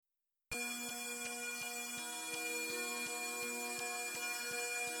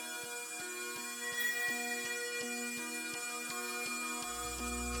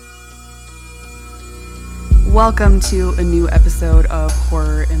Welcome to a new episode of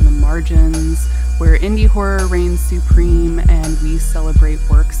Horror in the Margins, where indie horror reigns supreme and we celebrate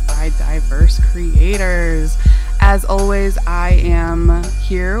works by diverse creators. As always, I am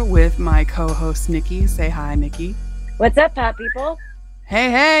here with my co-host, Nikki. Say hi, Nikki. What's up, Pat people?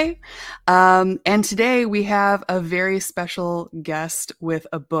 Hey. And today we have a very special guest with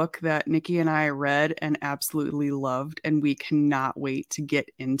a book that Nikki and I read and absolutely loved, and we cannot wait to get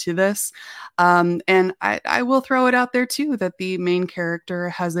into this. And I will throw it out there too that the main character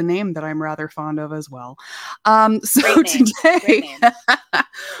has a name that I'm rather fond of as well. So today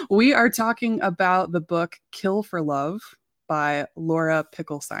we are talking about the book Kill for Love by Laura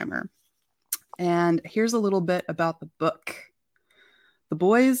Picklesimer. And here's a little bit about the book. The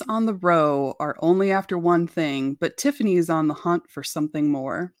boys on the row are only after one thing, but Tiffany is on the hunt for something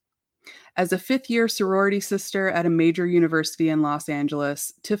more. As a fifth-year sorority sister at a major university in Los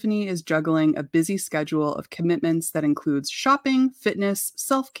Angeles, Tiffany is juggling a busy schedule of commitments that includes shopping, fitness,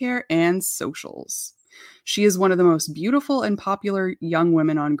 self-care, and socials. She is one of the most beautiful and popular young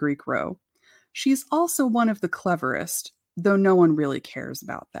women on Greek Row. She's also one of the cleverest, though no one really cares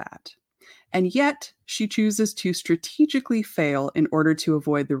about that. And yet, she chooses to strategically fail in order to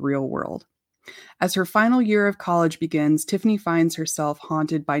avoid the real world. As her final year of college begins, Tiffany finds herself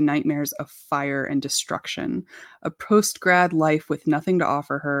haunted by nightmares of fire and destruction, a post-grad life with nothing to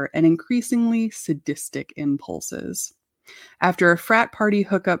offer her, and increasingly sadistic impulses. After a frat party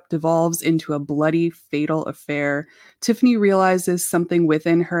hookup devolves into a bloody, fatal affair, Tiffany realizes something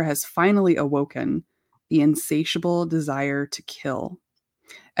within her has finally awoken, the insatiable desire to kill.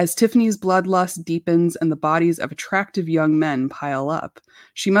 As Tiffany's bloodlust deepens and the bodies of attractive young men pile up,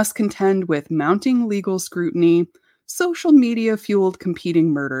 she must contend with mounting legal scrutiny, social media-fueled competing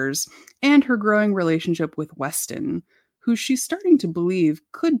murders, and her growing relationship with Weston, who she's starting to believe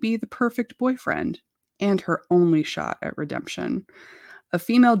could be the perfect boyfriend, and her only shot at redemption. A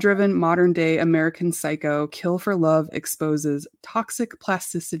female-driven modern-day American Psycho, Kill for Love exposes toxic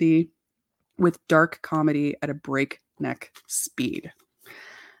plasticity with dark comedy at a breakneck speed.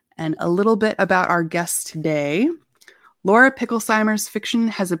 And a little bit about our guest today. Laura Picklesimer's fiction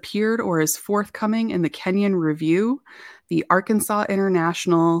has appeared or is forthcoming in the Kenyon Review, the Arkansas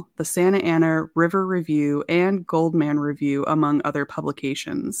International, the Santa Ana River Review, and Goldman Review, among other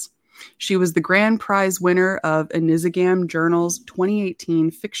publications. She was the grand prize winner of Inizagam Journal's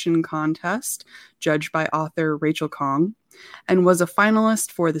 2018 fiction contest, judged by author Rachel Kong, and was a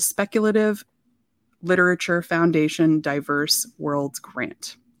finalist for the Speculative Literature Foundation Diverse Worlds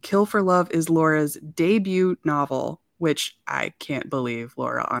Grant. Kill for Love is Laura's debut novel, which I can't believe,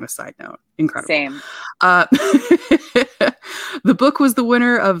 Laura, on a side note. Incredible. Same. The book was the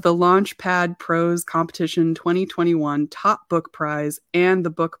winner of the Launchpad Prose Competition 2021 Top Book Prize and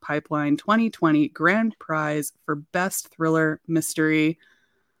the Book Pipeline 2020 Grand Prize for Best Thriller Mystery.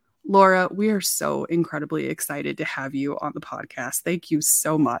 Laura, we are so incredibly excited to have you on the podcast. Thank you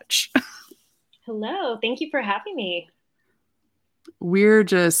so much. Hello. Thank you for having me. We're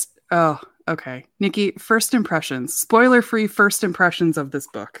just, okay. Nikki, first impressions, spoiler-free first impressions of this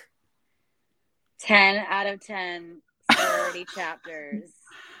book. 10 out of 10 sorority chapters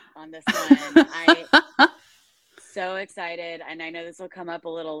on this one. I'm so excited. And I know this will come up a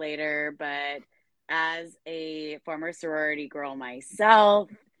little later, but as a former sorority girl myself,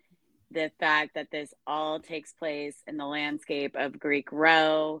 the fact that this all takes place in the landscape of Greek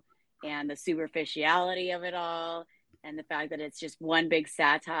Row and the superficiality of it all, and the fact that it's just one big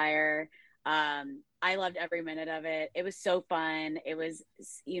satire. I loved every minute of it. It was so fun. It was,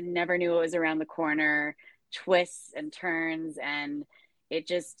 you never knew it was around the corner, twists and turns. And it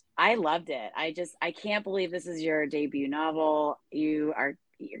just, I loved it. I can't believe this is your debut novel. You're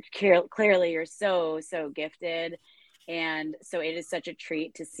clearly, you're so gifted. And so it is such a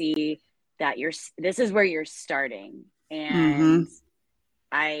treat to see that this is where you're starting. And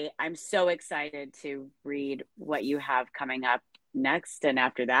I'm so excited to read what you have coming up next and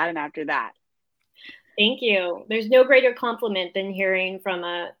after that and after that. Thank you. There's no greater compliment than hearing from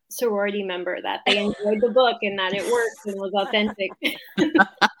a sorority member that they enjoyed the book and that it worked and was authentic.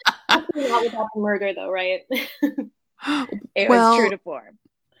 Not without the murder, though, right? It was true to form.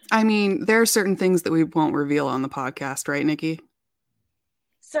 I mean, there are certain things that we won't reveal on the podcast, right, Nikki?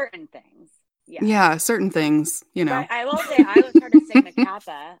 Certain things. Yeah, certain things, you know. But I will say I was part of Sigma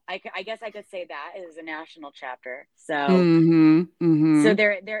Kappa. I guess I could say that is a national chapter. So, so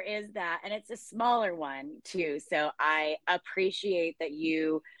there is that, and it's a smaller one too. So I appreciate that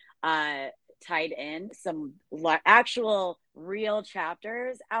you tied in some actual real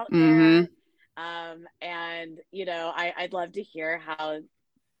chapters out Mm-hmm. there. And I'd love to hear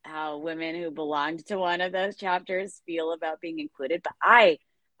how women who belonged to one of those chapters feel about being included. But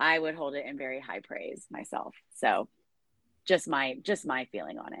I would hold it in very high praise myself. So just my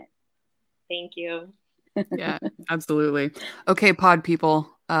feeling on it. Thank you. Yeah, absolutely. Okay, pod people,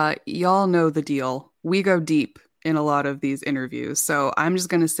 y'all know the deal. We go deep in a lot of these interviews. So I'm just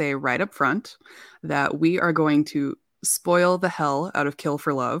going to say right up front that we are going to spoil the hell out of Kill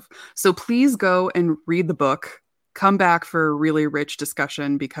for Love. So please go and read the book. Come back for a really rich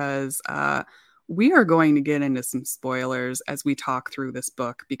discussion because we are going to get into some spoilers as we talk through this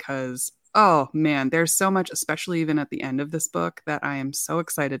book because, oh man, there's so much, especially even at the end of this book, that I am so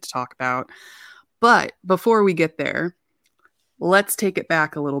excited to talk about. But before we get there, let's take it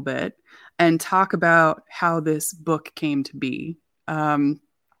back a little bit and talk about how this book came to be.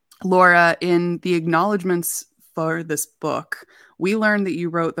 Laura, in the acknowledgments for this book, we learned that you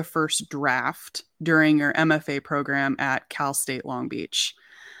wrote the first draft during your MFA program at Cal State Long Beach.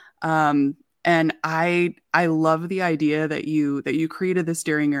 And I love the idea that you created this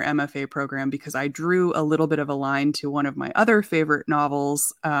during your MFA program because I drew a little bit of a line to one of my other favorite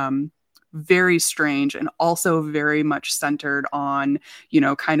novels, very strange and also very much centered on,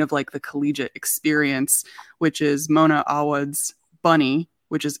 kind of like the collegiate experience, which is Mona Awad's Bunny,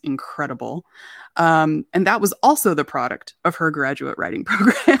 which is incredible. And that was also the product of her graduate writing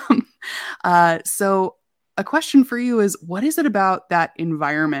program. So a question for you is, what is it about that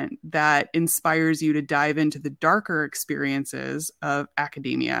environment that inspires you to dive into the darker experiences of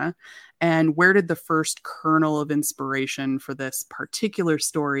academia? And where did the first kernel of inspiration for this particular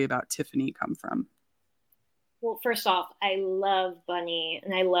story about Tiffany come from? Well, first off, I love Bunny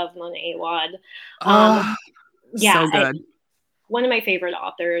and I love Mona Awad. So good. One of my favorite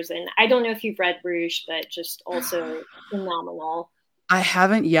authors. And I don't know if you've read Rouge, but just also phenomenal. I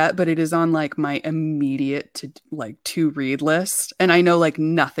haven't yet, but it is on like my immediate to read list. And I know like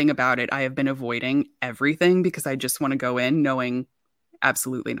nothing about it. I have been avoiding everything because I just want to go in knowing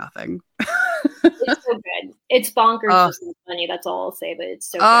absolutely nothing. It's so good. It's bonkers just like Bunny. That's all I'll say, but it's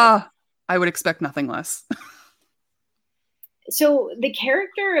so good. I would expect nothing less. So the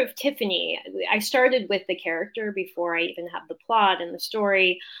character of Tiffany, I started with the character before I even had the plot and the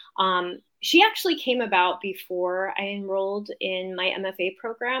story. She actually came about before I enrolled in my MFA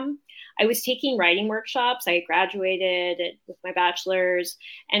program. I was taking writing workshops. I graduated with my bachelor's,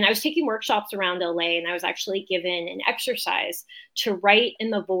 and I was taking workshops around LA, and I was actually given an exercise to write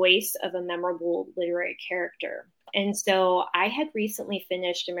in the voice of a memorable literary character. And so I had recently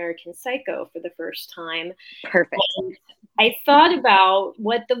finished American Psycho for the first time. Perfect. And I thought about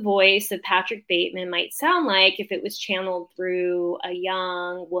what the voice of Patrick Bateman might sound like if it was channeled through a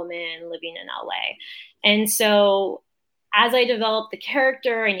young woman living in LA. And so as I developed the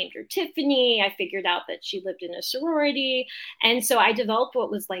character, I named her Tiffany. I figured out that she lived in a sorority. And so I developed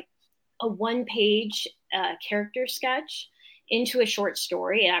what was like a one-page character sketch into a short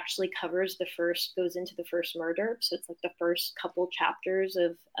story. It actually goes into the first murder. So it's like the first couple chapters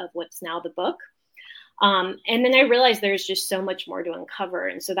of what's now the book. And then I realized there's just so much more to uncover.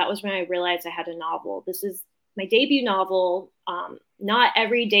 And so that was when I realized I had a novel. This is my debut novel. Not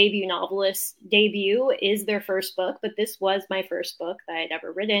every debut novelist's debut is their first book, but this was my first book that I'd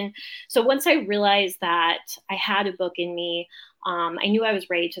ever written. So once I realized that I had a book in me, I knew I was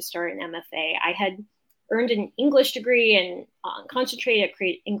ready to start an MFA. I had earned an English degree and concentrated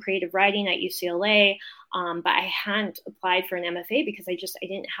in creative writing at UCLA. But I hadn't applied for an MFA because I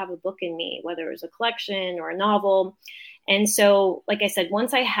didn't have a book in me, whether it was a collection or a novel. And so, like I said,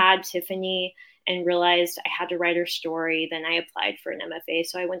 once I had Tiffany and realized I had to write her story, then I applied for an MFA.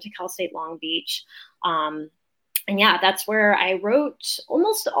 So I went to Cal State Long Beach. And yeah, that's where I wrote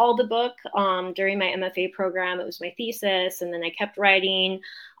almost all the book during my MFA program. It was my thesis, and then I kept writing.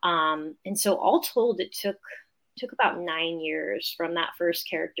 And so all told, it took about 9 years from that first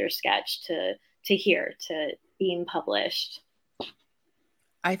character sketch to being published.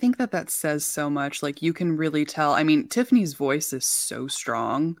 I think that says so much. Like you can really tell. I mean, Tiffany's voice is so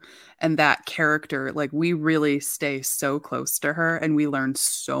strong, and that character, like we really stay so close to her and we learn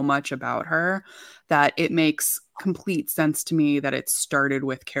so much about her that it makes complete sense to me that it started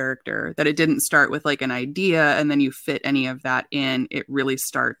with character, that it didn't start with like an idea and then you fit any of that in. It really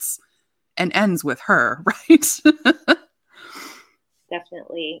starts and ends with her, right?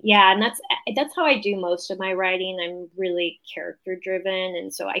 Definitely. Yeah. And that's how I do most of my writing. I'm really character driven.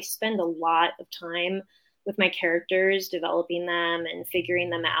 And so I spend a lot of time my characters, developing them and figuring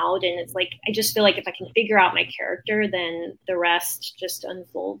them out. And it's like, I just feel like if I can figure out my character, then the rest just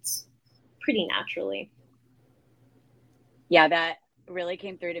unfolds pretty naturally. Yeah, that really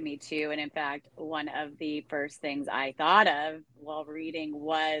came through to me too. And in fact, one of the first things I thought of while reading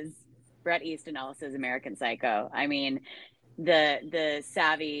was Bret Easton Ellis's American Psycho. I mean, the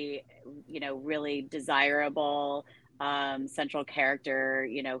savvy, really desirable central character,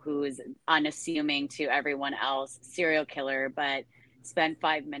 who is unassuming to everyone else, serial killer, but spend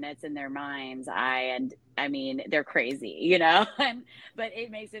 5 minutes in their minds. I mean, they're crazy, but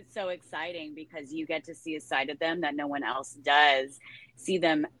it makes it so exciting because you get to see a side of them that no one else does. See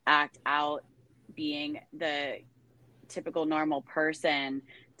them act out being the typical normal person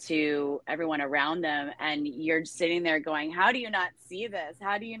to everyone around them, and you're sitting there going, how do you not see this?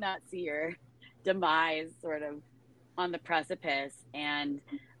 How do you not see your demise sort of on the precipice? And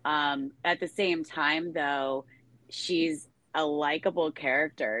at the same time, though, she's a likable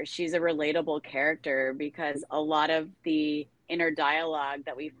character. She's a relatable character because a lot of the inner dialogue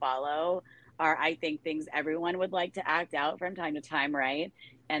that we follow are, I think, things everyone would like to act out from time to time, right?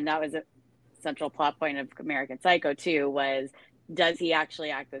 And that was a central plot point of American Psycho too, was, does he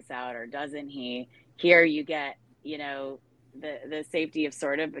actually act this out or doesn't he? Here you get, the safety of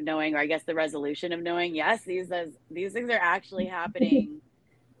sort of knowing, or I guess the resolution of knowing, yes, these things are actually happening.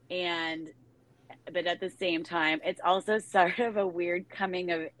 But at the same time, it's also sort of a weird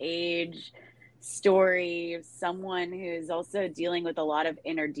coming of age story of someone who's also dealing with a lot of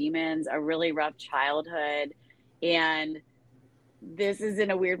inner demons, a really rough childhood. And this is,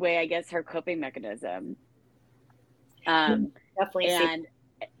 in a weird way, I guess, her coping mechanism. Definitely. And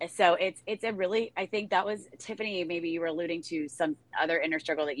so it's a really, I think that was, Tiffany, maybe you were alluding to some other inner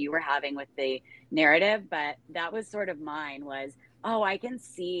struggle that you were having with the narrative, but that was sort of mine, was, oh, I can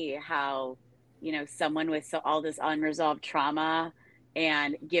see how, someone with all this unresolved trauma,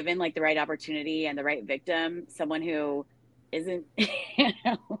 and given like the right opportunity and the right victim, someone who isn't,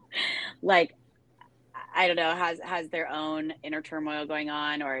 like, I don't know, has their own inner turmoil going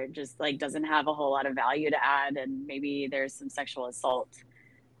on, or just like doesn't have a whole lot of value to add, and maybe there's some sexual assault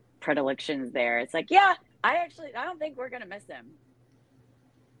predilections there. It's like, yeah, I don't think we're gonna miss him.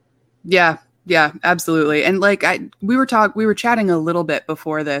 Yeah, absolutely. And like we were chatting a little bit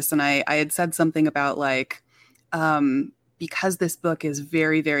before this, and I had said something about like because this book is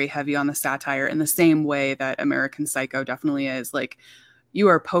very, very heavy on the satire in the same way that American Psycho definitely is, like, you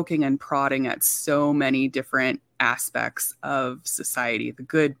are poking and prodding at so many different aspects of society, the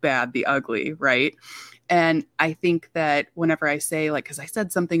good, bad, the ugly, right? And I think that whenever I say, like, because I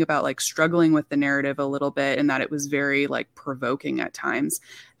said something about like struggling with the narrative a little bit and that it was very like provoking at times.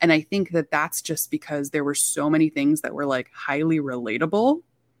 And I think that that's just because there were so many things that were like highly relatable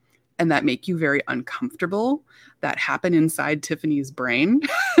and that make you very uncomfortable that happen inside Tiffany's brain.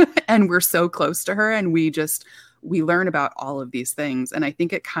 And we're so close to her, and we learn about all of these things. And I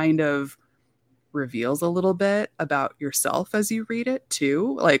think it kind of reveals a little bit about yourself as you read it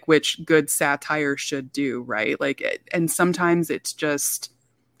too, like, which good satire should do, right? Like, and sometimes it's just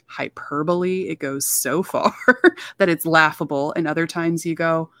hyperbole. It goes so far that it's laughable. And other times you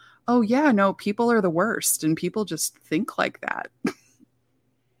go, oh yeah, no, people are the worst and people just think like that.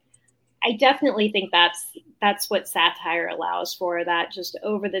 I definitely think that's what satire allows for, that just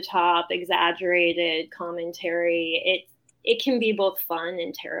over the top, exaggerated commentary. It can be both fun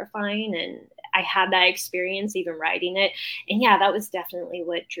and terrifying. And I had that experience even writing it. And yeah, that was definitely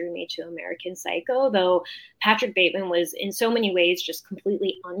what drew me to American Psycho, though Patrick Bateman was in so many ways just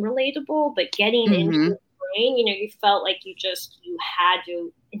completely unrelatable, but getting into the brain, you felt like you had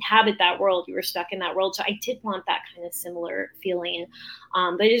to inhabit that world. You were stuck in that world. So I did want that kind of similar feeling.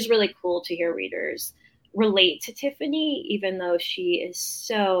 But it is really cool to hear readers relate to Tiffany, even though she is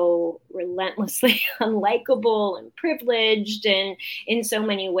so relentlessly unlikable and privileged and in so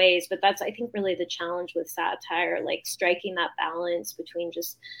many ways. But that's, I think, really the challenge with satire, like striking that balance between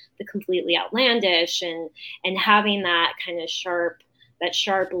just the completely outlandish and having that kind of sharp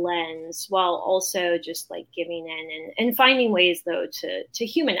lens, while also just like giving in and finding ways though to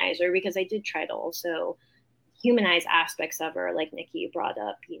humanize her, because I did try to also humanize aspects of her, like Nikki brought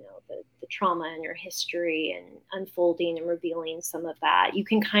up, the trauma in her history and unfolding and revealing some of that. You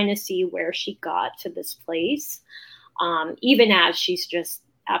can kind of see where she got to this place, even as she's just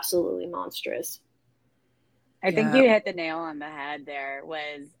absolutely monstrous. I think you hit the nail on the head there.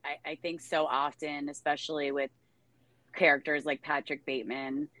 I think so often, especially with characters like Patrick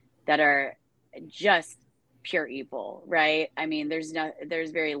Bateman, that are just pure evil, right? I mean, there's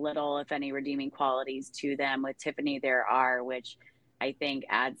very little, if any, redeeming qualities to them. With Tiffany, there are, which I think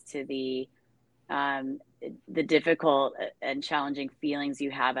adds to the the difficult and challenging feelings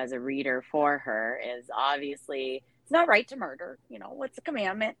you have as a reader for her is obviously it's not right to murder. You know, what's a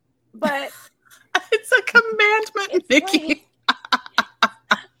commandment? But it's a commandment, Nikki.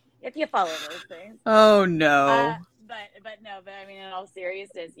 If you follow those things. Oh no. But I mean, in all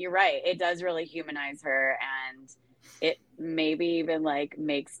seriousness, you're right. It does really humanize her, and it maybe even like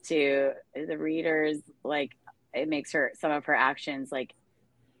makes to the readers like it makes her some of her actions like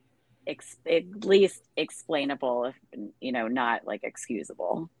at least explainable, if you know, not like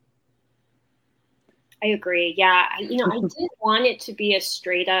excusable. I agree. Yeah. I didn't want it to be a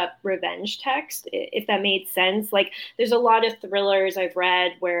straight up revenge text, if that made sense. Like, there's a lot of thrillers I've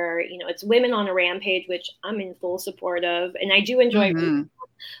read where, it's women on a rampage, which I'm in full support of. And I do enjoy reading,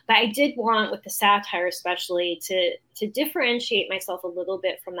 but I did want, with the satire especially, to differentiate myself a little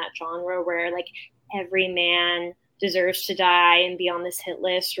bit from that genre where like every man deserves to die and be on this hit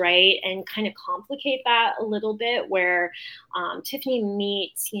list, right? And kind of complicate that a little bit where Tiffany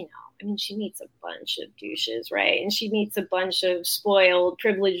meets, she meets a bunch of douches, right? And she meets a bunch of spoiled,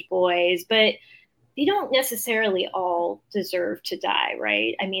 privileged boys, but they don't necessarily all deserve to die,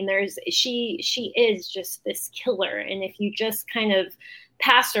 right? I mean, she is just this killer. And if you just kind of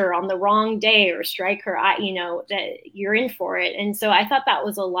pass her on the wrong day or strike her eye, that you're in for it. And so I thought that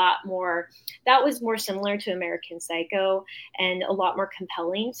was more similar to American Psycho and a lot more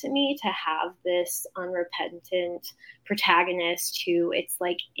compelling to me, to have this unrepentant protagonist who it's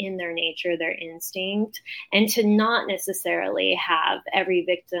like in their nature, their instinct, and to not necessarily have every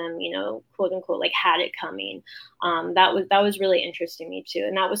victim, quote unquote, like had it coming. That was really interesting to me too.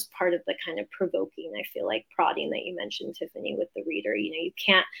 And that was part of the kind of provoking, I feel like, prodding that you mentioned, Tiffany, with the reader. You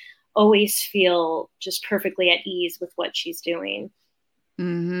can't always feel just perfectly at ease with what she's doing.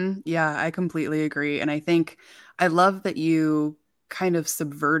 Yeah, I completely agree. And I think I love that you kind of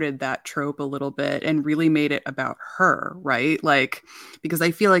subverted that trope a little bit and really made it about her, right? Like, because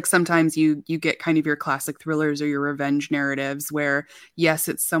I feel like sometimes you get kind of your classic thrillers or your revenge narratives where, yes,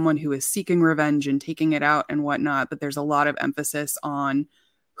 it's someone who is seeking revenge and taking it out and whatnot, but there's a lot of emphasis on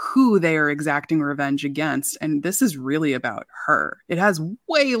who they are exacting revenge against. And this is really about her. It has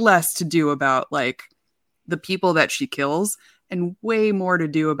way less to do about like the people that she kills and way more to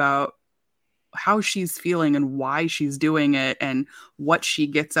do about how she's feeling and why she's doing it and what she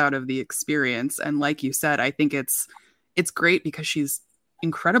gets out of the experience. And like you said, I think it's great because she's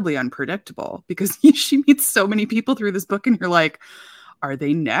incredibly unpredictable, because she meets so many people through this book and you're like, are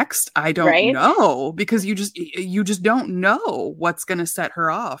they next? I don't know, because you just don't know what's going to set her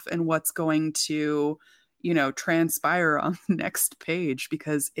off and what's going to, transpire on the next page,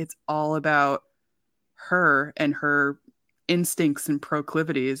 because it's all about her and her instincts and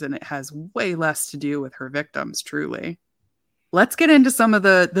proclivities, and it has way less to do with her victims, truly. Let's get into some of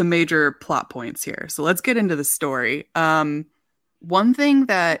the major plot points here. So let's get into the story. One thing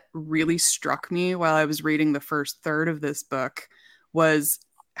that really struck me while I was reading the first third of this book was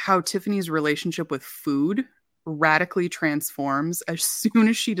how Tiffany's relationship with food radically transforms as soon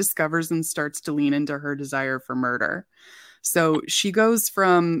as she discovers and starts to lean into her desire for murder. So she goes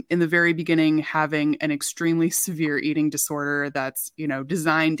from, in the very beginning, having an extremely severe eating disorder that's,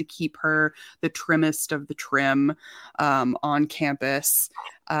 designed to keep her the trimmest of the trim on campus.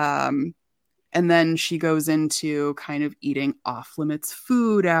 And then she goes into kind of eating off-limits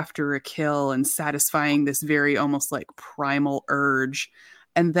food after a kill and satisfying this very almost like primal urge.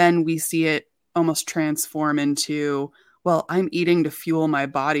 And then we see it almost transform into, well, I'm eating to fuel my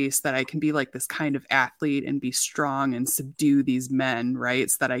body so that I can be like this kind of athlete and be strong and subdue these men, right?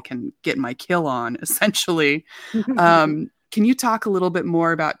 So that I can get my kill on, essentially. Can you talk a little bit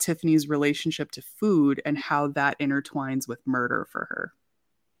more about Tiffany's relationship to food and how that intertwines with murder for her?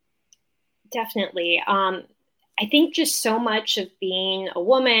 Definitely. I think just so much of being a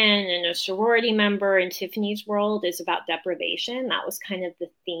woman and a sorority member in Tiffany's world is about deprivation. That was kind of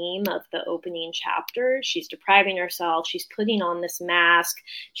the theme of the opening chapter. She's depriving herself. She's putting on this mask.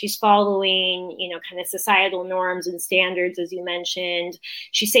 She's following, kind of societal norms and standards, as you mentioned.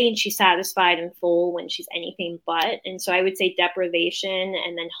 She's saying she's satisfied and full when she's anything but. And so I would say deprivation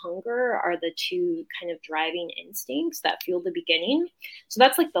and then hunger are the two kind of driving instincts that fuel the beginning. So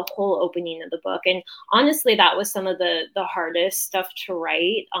that's like the whole opening of the book. And honestly, that was some of the hardest stuff to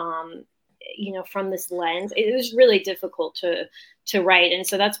write, from this lens. It was really difficult to write. And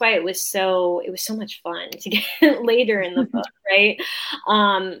so that's why it was so much fun to get later in the book, right?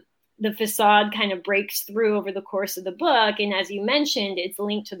 The facade kind of breaks through over the course of the book. And as you mentioned, it's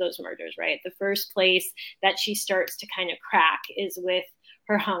linked to those murders, right? The first place that she starts to kind of crack is with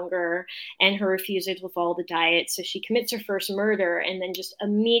her hunger and her refusal to follow the diet. So she commits her first murder, and then just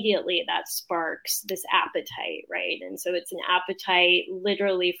immediately that sparks this appetite, right? And so it's an appetite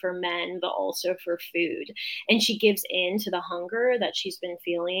literally for men, but also for food. And she gives in to the hunger that she's been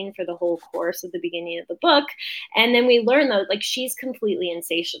feeling for the whole course of the beginning of the book. And then we learn, though, like, she's completely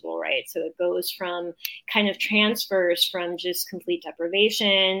insatiable, right? So it goes from kind of transfers from just complete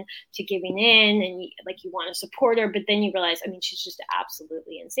deprivation to giving in, and like, you want to support her, but then you realize, I mean, she's just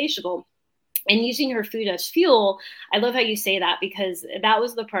absolutely insatiable. And using her food as fuel, I love how you say that, because that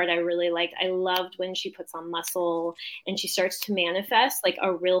was the part I really liked. I loved when she puts on muscle and she starts to manifest like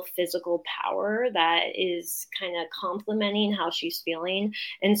a real physical power that is kind of complementing how she's feeling.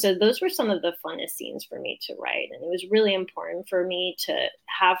 And so those were some of the funnest scenes for me to write. And it was really important for me to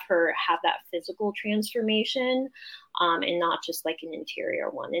have her have that physical transformation, and not just like an interior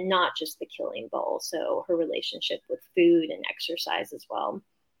one, and not just the killing, but also her relationship with food and exercise as well.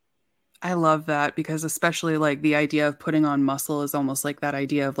 I love that, because especially like the idea of putting on muscle is almost like that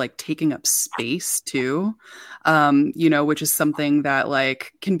idea of like taking up space too, which is something that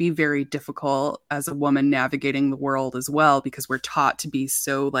like can be very difficult as a woman navigating the world as well, because we're taught to be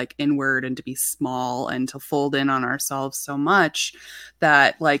so like inward and to be small and to fold in on ourselves so much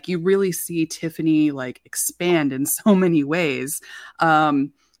that like you really see Tiffany like expand in so many ways.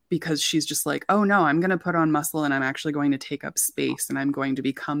 Because she's just like, oh no, I'm going to put on muscle and I'm actually going to take up space and I'm going to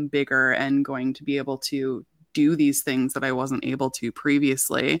become bigger and going to be able to do these things that I wasn't able to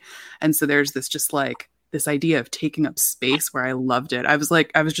previously. And so there's this just like this idea of taking up space where I loved it. I was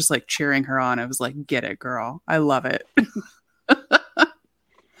just like cheering her on. I was like, get it, girl. I love it.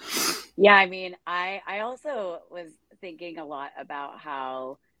 Yeah, I mean, I also was thinking a lot about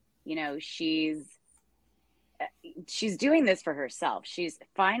how, she's doing this for herself. She's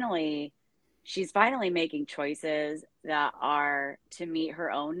finally making choices that are to meet her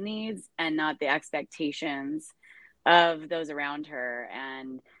own needs and not the expectations of those around her.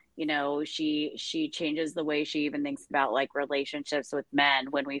 And she changes the way she even thinks about like relationships with men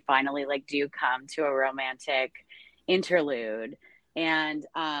when we finally like do come to a romantic interlude. And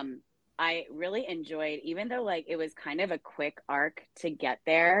I really enjoyed, even though like it was kind of a quick arc to get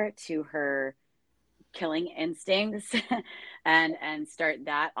there to her killing instincts and start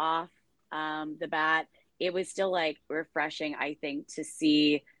that off the bat, it was still like refreshing, I think, to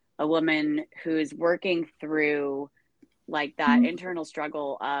see a woman who's working through like that internal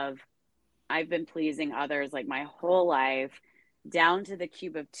struggle of, I've been pleasing others like my whole life, down to the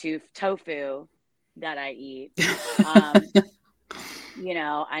cube of tofu that I eat. And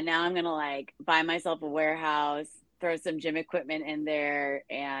now I'm gonna like buy myself a warehouse, throw some gym equipment in there,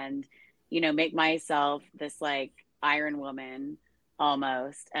 and make myself this like Iron Woman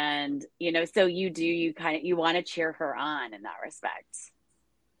almost. And so you want to cheer her on in that respect.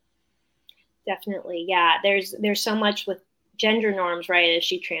 Definitely. Yeah, there's so much with gender norms, right, as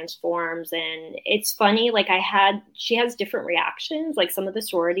she transforms. And it's funny, like, she has different reactions. Like, some of the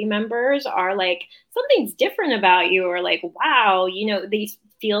sorority members are like, something's different about you, or like, wow, they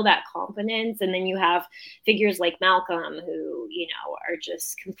feel that confidence. And then you have figures like Malcolm who, are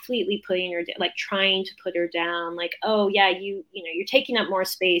just completely putting her, like, trying to put her down. Like, oh yeah, you're taking up more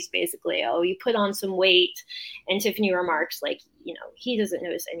space, basically. Oh, you put on some weight. And Tiffany remarks, like, he doesn't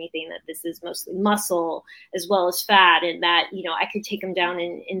notice anything, that this is mostly muscle as well as fat, and that, I could take him down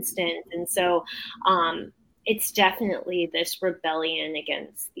in an instant. And so, it's definitely this rebellion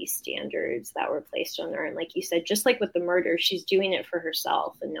against these standards that were placed on her. And like you said, just like with the murder, she's doing it for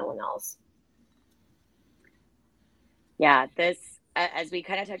herself and no one else. Yeah, this, as we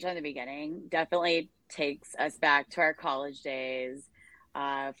kind of touched on in the beginning, definitely takes us back to our college days.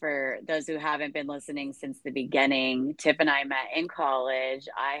 For those who haven't been listening since the beginning, Tip and I met in college.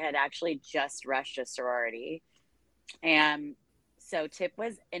 I had actually just rushed a sorority. And so Tip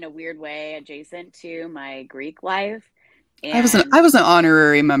was in a weird way adjacent to my Greek life. And I was an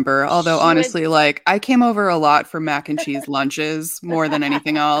honorary member, although honestly, like, I came over a lot for mac and cheese lunches more than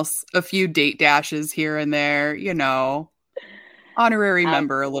anything else. A few date dashes here and there, honorary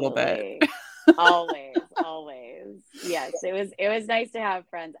member a little bit. Always. Yes, it was nice to have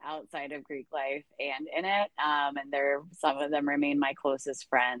friends outside of Greek life and in it. And some of them remain my closest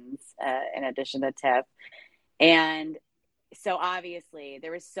friends, in addition to Tip. And so obviously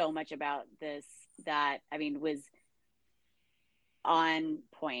there was so much about this that, was on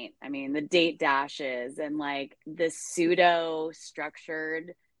point. The date dashes and like the pseudo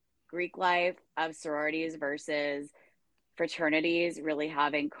structured Greek life of sororities versus fraternities really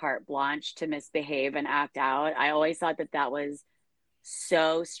having carte blanche to misbehave and act out. I always thought that was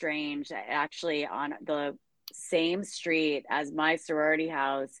so strange. Actually, on the same street as my sorority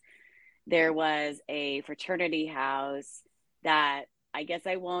house, there was a fraternity house that I guess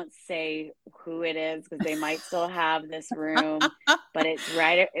I won't say who it is because they might still have this room, but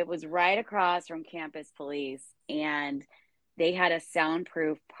it was right across from campus police, and they had a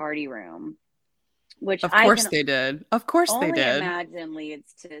soundproof party room, which Of I course can they did. Of course they only did. imagine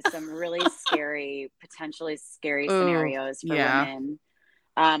leads to some really scary, potentially scary Oh, scenarios for yeah. women.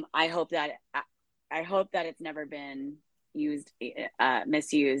 I hope that it's never been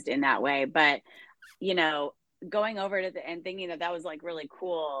misused in that way. But going over to and thinking that was like really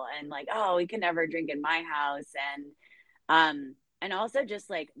cool, and like, oh, we can never drink in my house, and also just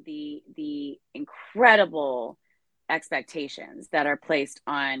like the incredible expectations that are placed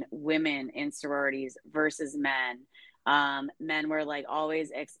on women in sororities versus men. Men were like always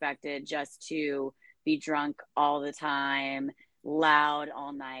expected just to be drunk all the time, loud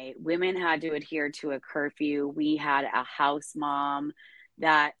all night. Women had to adhere to a curfew. We had a house mom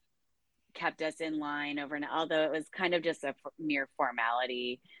that kept us in line over, and although it was kind of just a mere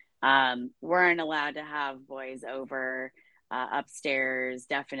formality, weren't allowed to have boys over upstairs,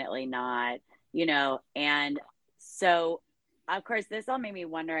 definitely not, and so of course this all made me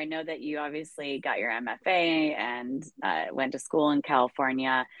wonder. I know that you obviously got your MFA and went to school in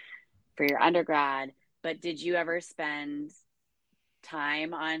California for your undergrad, but did you ever spend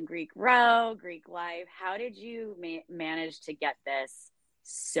time on Greek Row, Greek life? How did you manage to get this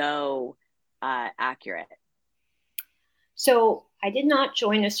so accurate? So I did not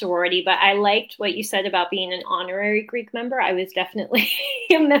join a sorority, but I liked what you said about being an honorary Greek member. I was definitely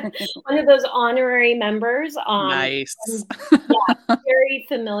one of those honorary members. Nice. Yeah, very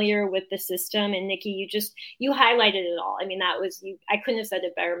familiar with the system. And Nikki, you highlighted it all. I mean, I couldn't have said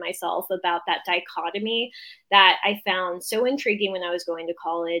it better myself about that dichotomy that I found so intriguing when I was going to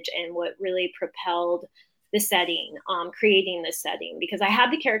college, and what really propelled the setting, creating the setting, because I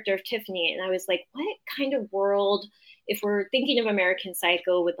had the character of Tiffany, and I was like, what kind of world, if we're thinking of American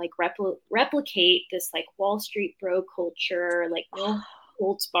Psycho, would like replicate this like Wall Street bro culture, like no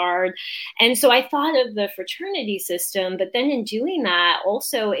holds barred. And so I thought of the fraternity system, but then in doing that,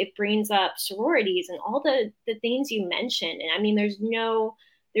 also it brings up sororities and all the things you mentioned. And I mean, there's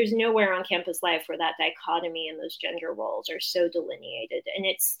nowhere on campus life where that dichotomy and those gender roles are so delineated. And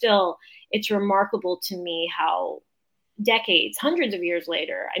it's remarkable to me how decades, hundreds of years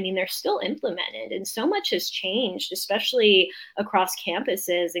later, I mean, they're still implemented, and so much has changed, especially across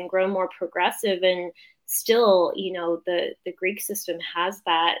campuses, and grown more progressive. And still, the Greek system has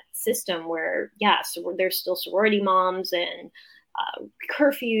that system where, so there's still sorority moms and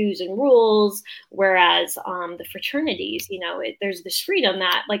curfews and rules, whereas the fraternities, there's this freedom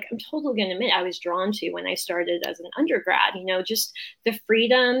that, like, I'm totally going to admit I was drawn to when I started as an undergrad, just the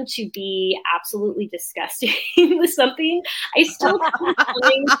freedom to be absolutely disgusting with something. I still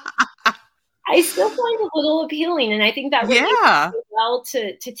find a little appealing, and I think that relates well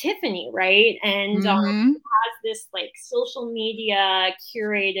to Tiffany, right? And has this like social media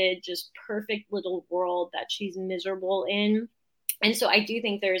curated, just perfect little world that she's miserable in. And so I do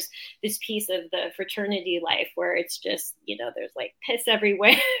think there's this piece of the fraternity life where it's just, there's like piss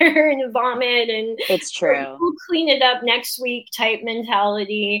everywhere and vomit, and it's true. We'll clean it up next week type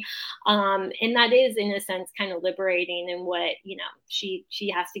mentality. And that is, in a sense, kind of liberating in what, she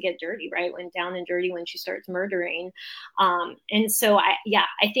has to get dirty, right? Went down and dirty when she starts murdering. And so I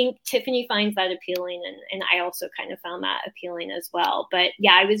think Tiffany finds that appealing. And I also kind of found that appealing as well. But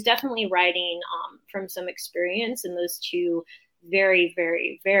yeah, I was definitely writing from some experience in those two very,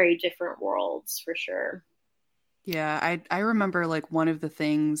 very, very different worlds, for sure. Yeah, I remember like one of the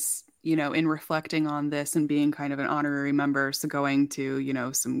things, in reflecting on this and being kind of an honorary member, so going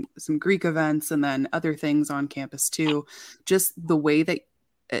to, some Greek events and then other things on campus too, just the way that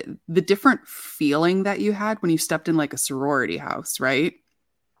the different feeling that you had when you stepped in like a sorority house, right?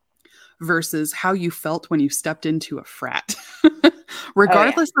 Versus how you felt when you stepped into a frat.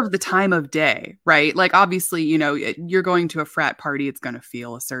 Regardless of the time of day, right? Like, obviously, you're going to a frat party, it's going to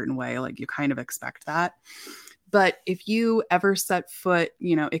feel a certain way. Like, you kind of expect that. But if you ever set foot,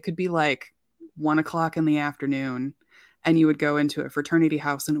 it could be like 1:00 in the afternoon, and you would go into a fraternity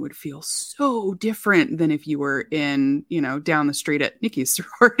house, and it would feel so different than if you were in, down the street at Nikki's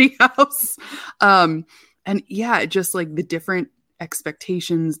sorority house. And yeah, just like the different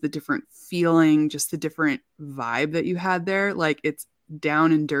expectations, the different feeling, just the different vibe that you had there. Like, it's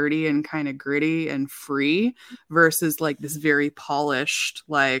down and dirty and kind of gritty and free versus like this very polished,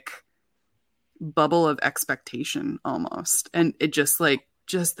 like, bubble of expectation almost. And it just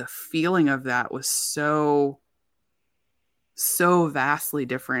the feeling of that was so so vastly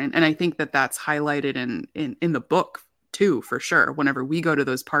different. And I think that that's highlighted in the book too, for sure. Whenever we go to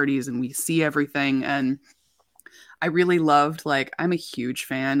those parties and we see everything, and I really loved, like, I'm a huge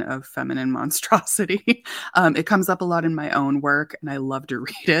fan of feminine monstrosity. It comes up a lot in my own work, and I love to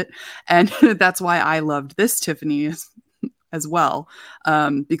read it. And that's why I loved this Tiffany as well,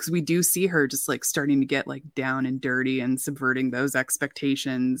 because we do see her just like starting to get like down and dirty and subverting those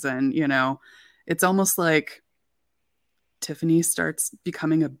expectations. And, you know, it's almost like Tiffany starts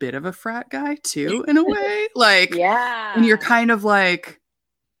becoming a bit of a frat guy too, in a way. Like, Yeah. and you're kind of like,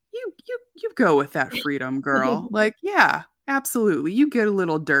 you go with that freedom, girl. Like, yeah, absolutely. You get a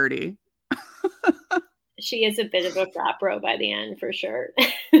little dirty. She is a bit of a frat bro by the end, for sure.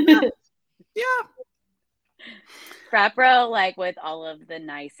 Yeah. Frat bro, like with all of the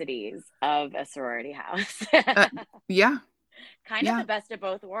niceties of a sorority house. Yeah. Kind of the best of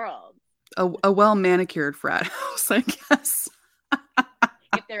both worlds. A well manicured frat house, I guess.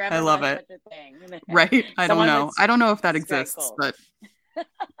 If there ever was such a thing. Right? I don't know. I don't know if that exists, but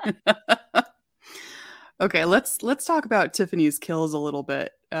okay, let's talk about Tiffany's kills a little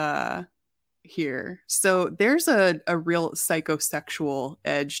bit here. So there's a real psychosexual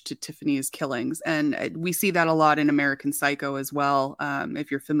edge to Tiffany's killings, and we see that a lot in American Psycho as well.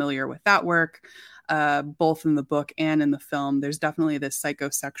 If you're familiar with that work, both in the book and in the film, there's definitely this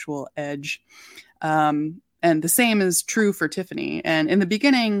psychosexual edge. And the same is true for Tiffany. And in the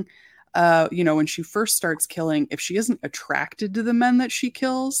beginning, you know, when she first starts killing, if she isn't attracted to the men that she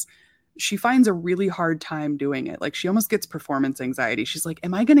kills, she finds a really hard time doing it. Like, she almost gets performance anxiety. She's like,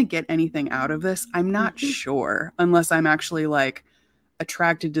 am I going to get anything out of this? I'm not sure, unless I'm actually like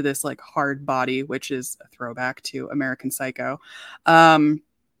attracted to this like hard body, which is a throwback to American Psycho.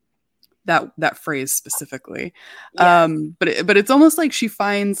 That phrase specifically. Yes. But it's almost like she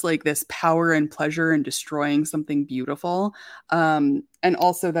finds like this power and pleasure in destroying something beautiful. And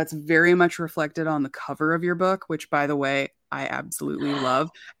also that's very much reflected on the cover of your book, which, by the way, I absolutely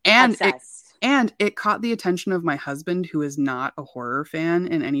love. And it caught the attention of my husband, who is not a horror fan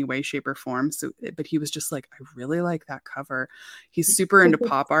in any way, shape, or form. So, but he was just like, I really like that cover. He's super into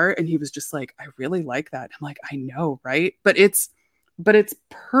pop art, and he was just like, I really like that. I'm like, I know, right? But it's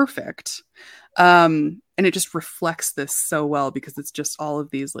perfect. And it just reflects this so well, because it's just all of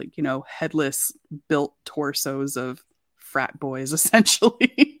these, like, you know, headless built torsos of frat boys,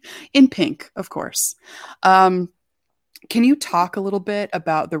 essentially, in pink, of course. Can you talk a little bit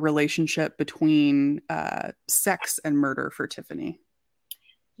about the relationship between sex and murder for Tiffany?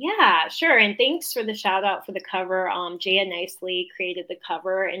 Yeah, sure. And thanks for the shout out for the cover. Jaya nicely created the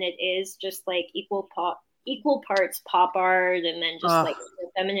cover, and it is just like equal parts pop art, and then just like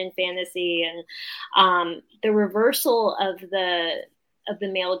feminine fantasy, and the reversal of the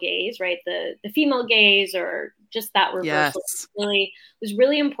male gaze, right? The female gaze, or just that reversal, was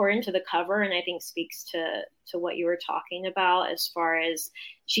really important to the cover, and I think speaks to what you were talking about, as far as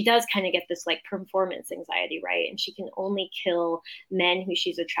she does kind of get this like performance anxiety, right? And she can only kill men who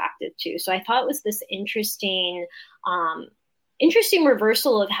she's attracted to. So I thought it was this interesting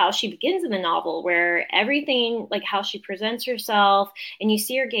reversal of how she begins in the novel, where everything, like how she presents herself, and you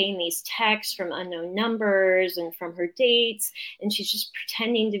see her getting these texts from unknown numbers and from her dates, and she's just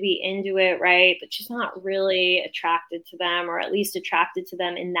pretending to be into it, right? But she's not really attracted to them, or at least attracted to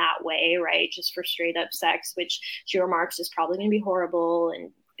them in that way, right? Just for straight up sex, which she remarks is probably going to be horrible and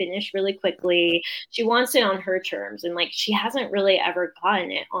finish really quickly. She wants it on her terms, and like she hasn't really ever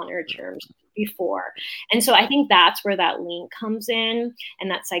gotten it on her terms before. And so I think that's where that link comes in, and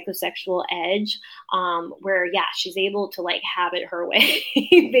that psychosexual edge, where she's able to like have it her way,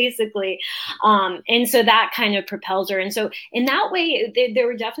 basically. And so that kind of propels her. And so in that way, there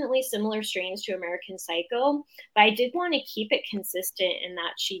were definitely similar strains to American Psycho, but I did want to keep it consistent in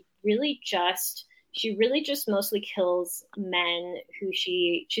that she really just mostly kills men who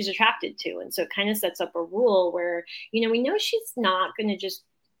she's attracted to. And so it kind of sets up a rule where, you know, we know she's not going to just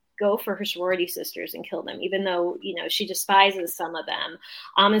go for her sorority sisters and kill them, even though, you know, she despises some of them.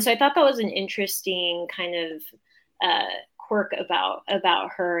 And so I thought that was an interesting kind of quirk about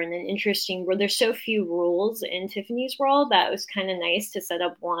her, and an interesting where there's so few rules in Tiffany's world, that was kind of nice to set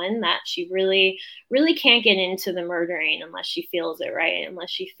up one that she really, really can't get into the murdering unless she feels it, right?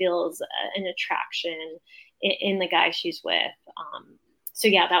 Unless she feels an attraction in the guy she's with. So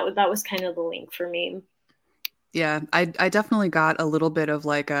yeah, that was kind of the link for me. Yeah, I definitely got a little bit of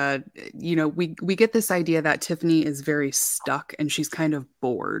like we get this idea that Tiffany is very stuck and she's kind of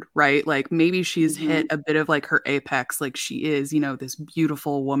bored, right? Like maybe she's hit a bit of like her apex, like she is, you know, this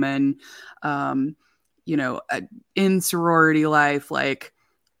beautiful woman, in sorority life, like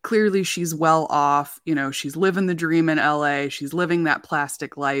clearly she's well off, you know, she's living the dream in LA, she's living that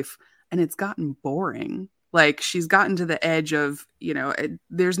plastic life, and it's gotten boring. Like she's gotten to the edge of, you know,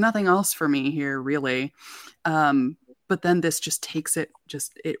 there's nothing else for me here really. But then this just takes it,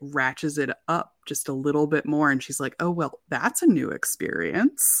 just it ratchets it up just a little bit more, and she's like, oh well, that's a new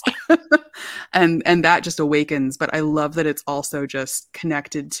experience. and that just awakens. But I love that it's also just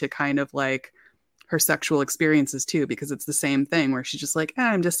connected to kind of like her sexual experiences too, because it's the same thing where she's just like,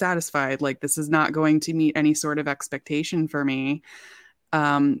 I'm dissatisfied, like this is not going to meet any sort of expectation for me.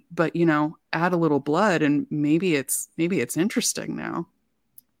 But you know, add a little blood and maybe it's interesting now.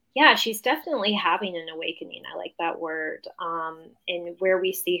 Yeah, she's definitely having an awakening. I like that word. And where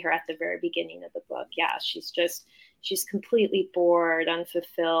we see her at the very beginning of the book, yeah, she's completely bored,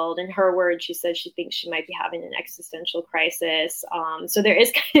 unfulfilled. In her words, she says she thinks she might be having an existential crisis. So there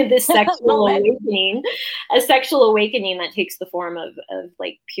is kind of this sexual awakening, a sexual awakening that takes the form of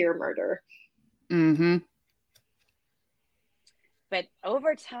like pure murder. Mm-hmm. But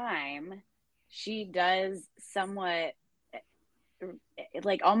over time, she does somewhat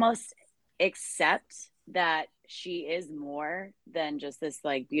like almost accept that she is more than just this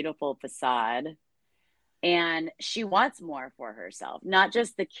like beautiful facade. And she wants more for herself, not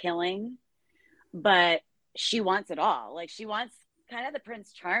just the killing, but she wants it all. Like she wants kind of the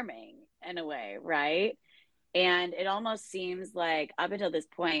Prince Charming in a way, right? And it almost seems like up until this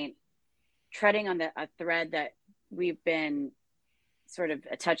point, treading on a thread that we've been sort of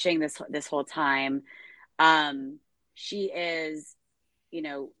touching this whole time. She is, you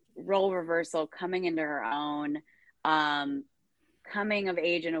know, role reversal, coming into her own, coming of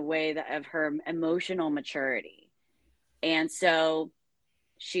age in a way that of her emotional maturity. And so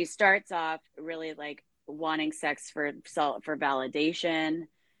she starts off really like wanting sex for validation.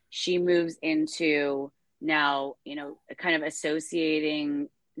 She moves into now, you know, kind of associating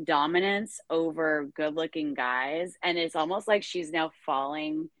dominance over good looking guys. And it's almost like she's now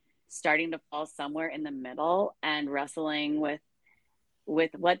starting to fall somewhere in the middle and wrestling with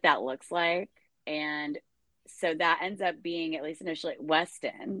what that looks like. And so that ends up being, at least initially,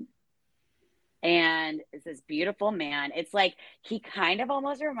 Weston. And it's this beautiful man. It's like he kind of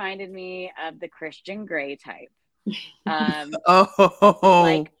almost reminded me of the Christian Grey type.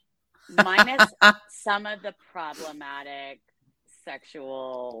 Like minus some of the problematic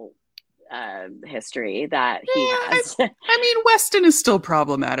sexual history that he has. I mean, Weston is still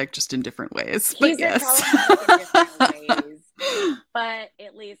problematic, just in different ways. He's problematic in different ways. But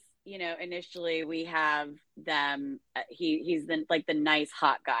at least, you know, initially we have them. He's the nice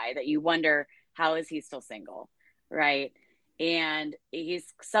hot guy that you wonder, how is he still single, right? And he's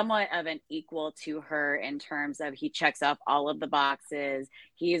somewhat of an equal to her in terms of he checks off all of the boxes.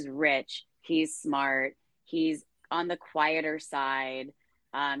 He's rich. He's smart. He's on the quieter side.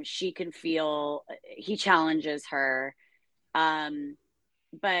 She can feel he challenges her.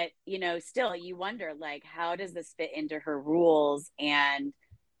 But, you know, still you wonder, like, how does this fit into her rules and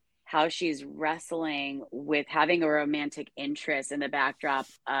how she's wrestling with having a romantic interest in the backdrop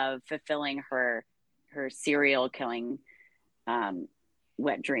of fulfilling her serial killing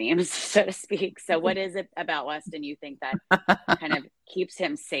wet dreams, so to speak. So what is it about Weston you think that kind of keeps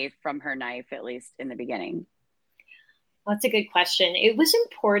him safe from her knife, at least in the beginning? That's a good question. It was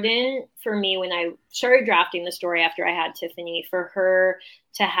important for me when I started drafting the story after I had Tiffany for her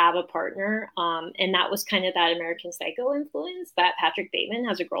to have a partner. And that was kind of that American Psycho influence that Patrick Bateman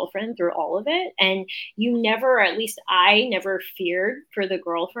has a girlfriend through all of it. And you never, or at least I never feared for the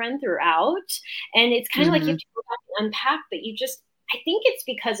girlfriend throughout. And it's kind of like you have to go back and unpack, but I think it's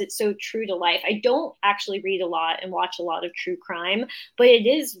because it's so true to life. I don't actually read a lot and watch a lot of true crime, but it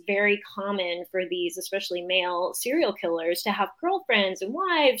is very common for these, especially male serial killers, to have girlfriends and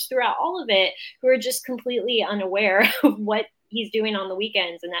wives throughout all of it who are just completely unaware of what he's doing on the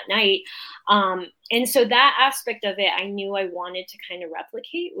weekends and at night. And so that aspect of it, I knew I wanted to kind of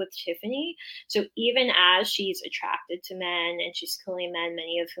replicate with Tiffany. So even as she's attracted to men and she's killing men,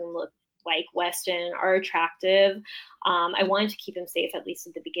 many of whom look like Weston, are attractive, I wanted to keep him safe, at least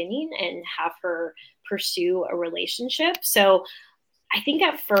at the beginning, and have her pursue a relationship. So I think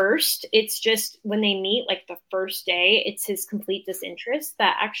at first it's just when they meet, like the first day, it's his complete disinterest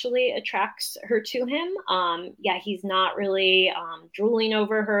that actually attracts her to him. He's not really drooling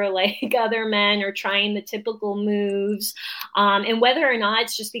over her like other men or trying the typical moves. And whether or not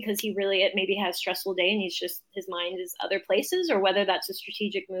it's just because he really maybe has a stressful day and his mind is other places, or whether that's a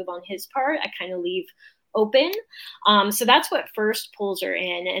strategic move on his part, I kind of leave open. So that's what first pulls her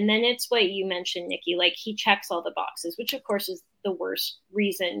in. And then it's what you mentioned, Nikki, like he checks all the boxes, which of course is the worst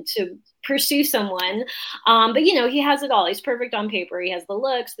reason to pursue someone. But you know, he has it all. He's perfect on paper. He has the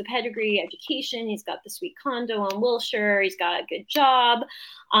looks, the pedigree, education. He's got the sweet condo on Wilshire. He's got a good job.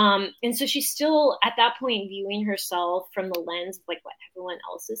 And so she's still at that point viewing herself from the lens of like what everyone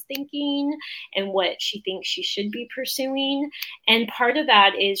else is thinking and what she thinks she should be pursuing. And part of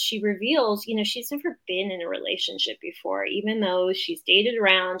that is she reveals, you know, she's never been in a relationship before, even though she's dated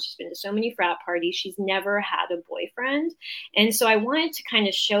around, she's been to so many frat parties, she's never had a boyfriend. And so I wanted to kind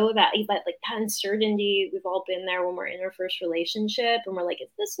of show that like that uncertainty. We've all been there when we're in our first relationship and we're like, is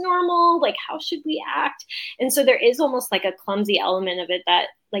this normal? Like, how should we act? And so there is almost like a clumsy element of it that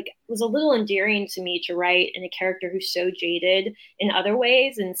like was a little endearing to me to write in a character who's so jaded in other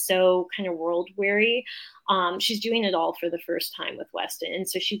ways and so kind of world weary. She's doing it all for the first time with Weston. And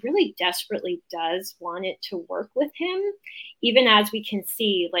so she really desperately does want it to work with him, even as we can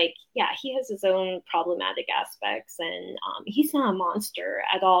see, like, yeah, he has his own problematic aspects and he's not a monster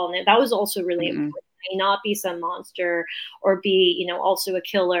at all. And that was also really important. Not be some monster or be, you know, also a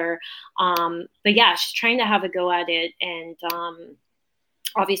killer. But yeah, she's trying to have a go at it. And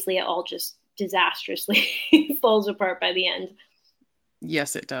obviously it all just disastrously falls apart by the end.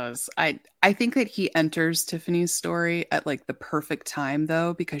 Yes, it does. I think that he enters Tiffany's story at like the perfect time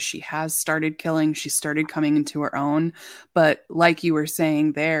though, because she has started killing, she started coming into her own. But like you were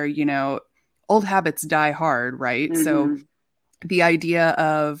saying there, you know, old habits die hard, right? So the idea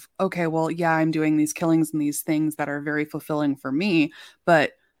of, okay, well, yeah, I'm doing these killings and these things that are very fulfilling for me,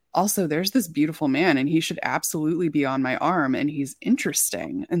 but also there's this beautiful man and he should absolutely be on my arm and he's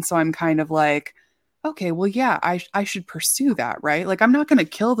interesting. And so I'm kind of like, okay, well, yeah, I should pursue that, right? Like, I'm not going to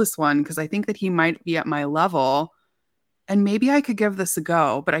kill this one because I think that he might be at my level and maybe I could give this a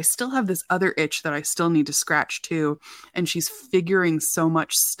go, but I still have this other itch that I still need to scratch too. And she's figuring so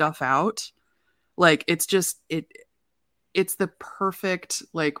much stuff out. Like, it's just, it's the perfect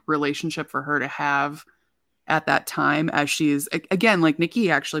like relationship for her to have at that time, as she's again, like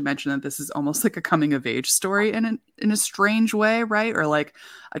Nikki actually mentioned that this is almost like a coming of age story in a strange way, right? Or like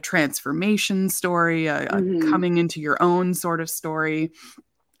a transformation story, a coming into your own sort of story.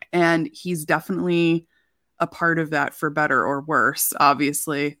 And he's definitely a part of that, for better or worse.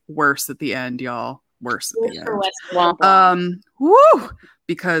 Obviously worse at the end, y'all. Worse at the end. Woo!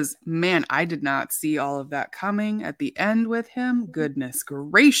 Because man, I did not see all of that coming at the end with him. Goodness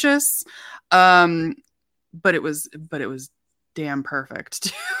gracious. But it was damn perfect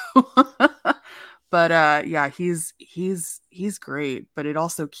too. But yeah, he's great, but it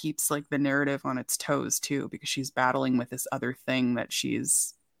also keeps like the narrative on its toes too, because she's battling with this other thing that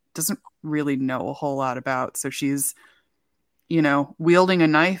she's doesn't really know a whole lot about. So she's, you know, wielding a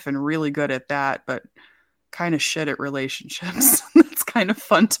knife and really good at that, but kind of shit at relationships. That's kind of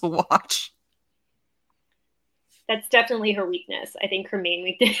fun to watch. That's definitely her weakness. I think her main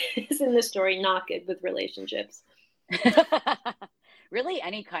weakness in the story, not good with relationships. Really,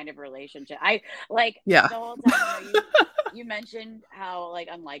 any kind of relationship. I like the whole time you mentioned how like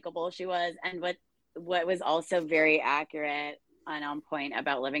unlikable she was, and what was also very accurate and on point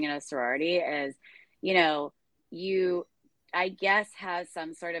about living in a sorority is, you know, you I guess has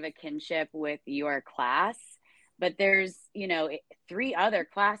some sort of a kinship with your class, but there's, you know, 3 other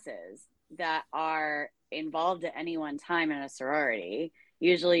classes that are involved at any one time in a sorority.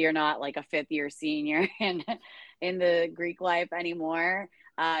 Usually you're not like a 5th year senior in the Greek life anymore.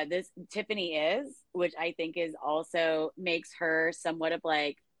 This Tiffany is, which I think is also makes her somewhat of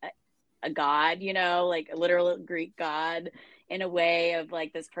like a god, you know, like a literal Greek god, in a way of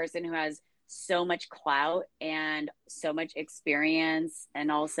like this person who has so much clout and so much experience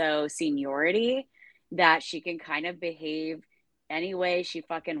and also seniority that she can kind of behave any way she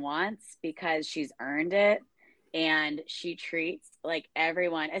fucking wants because she's earned it. And she treats like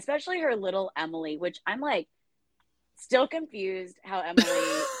everyone, especially her little Emily, which I'm like still confused how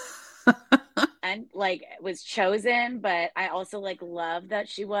Emily and like was chosen, but I also like love that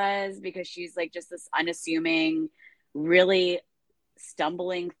she was, because she's like just this unassuming, really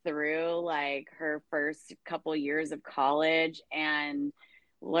stumbling through like her first couple years of college and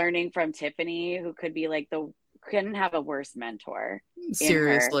learning from Tiffany, who could be like couldn't have a worse mentor.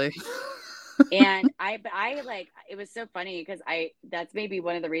 Seriously. And I like, it was so funny because that's maybe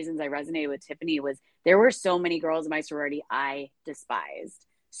one of the reasons I resonated with Tiffany was there were so many girls in my sorority I despised.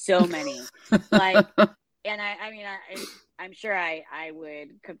 So many. Like, and I mean, I'm sure I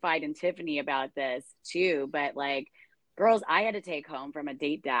would confide in Tiffany about this too, but like girls I had to take home from a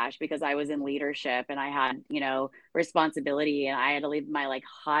date dash because I was in leadership and I had, you know, responsibility, and I had to leave my like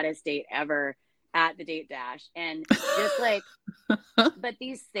hottest date ever at the date dash. And just like, but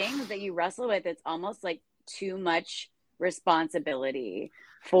these things that you wrestle with, it's almost like too much responsibility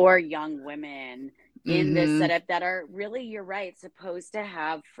for young women in this setup that are really, you're right, supposed to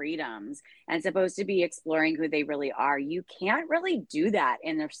have freedoms and supposed to be exploring who they really are. You can't really do that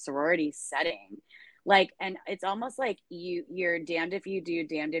in a sorority setting. Like, and it's almost like you're damned if you do,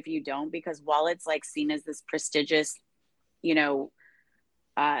 damned if you don't, because while it's like seen as this prestigious, you know,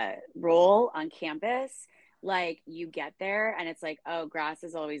 role on campus, like you get there and it's like, oh, grass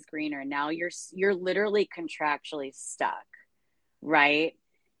is always greener. Now you're literally contractually stuck, right?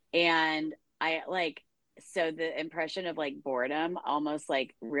 And I like, so the impression of like boredom almost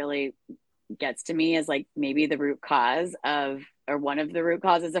like really gets to me as like maybe the root cause of, or one of the root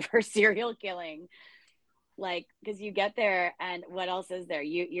causes of her serial killing. Like, because you get there and what else is there?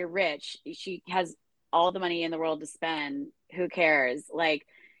 You're rich. She has all the money in the world to spend. Who cares? Like,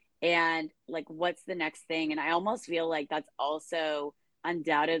 and like, what's the next thing? And I almost feel like that's also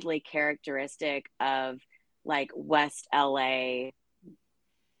undoubtedly characteristic of like West LA,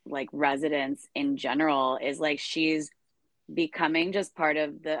 like residents in general, is like she's becoming just part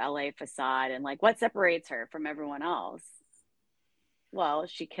of the LA facade. And like, what separates her from everyone else? Well,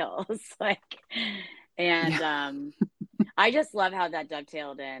 she kills. Like, and I just love how that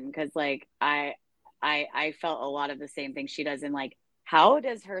dovetailed in, because like I felt a lot of the same thing she does. And like, how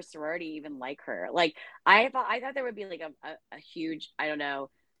does her sorority even like her? Like, I thought there would be like a huge, I don't know,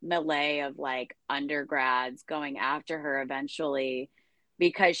 melee of like undergrads going after her eventually,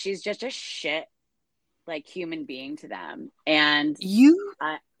 because she's just a shit like human being to them. And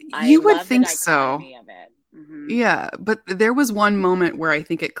I would love think the so. dichotomy of it. Yeah, but there was one moment where I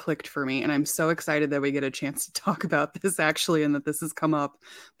think it clicked for me, and I'm so excited that we get a chance to talk about this actually, and that this has come up,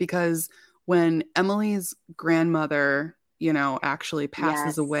 because when Emily's grandmother, you know, actually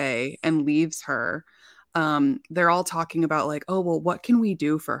passes away and leaves her, they're all talking about like, oh, well, what can we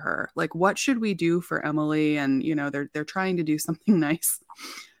do for her? Like, what should we do for Emily? And, you know, they're trying to do something nice.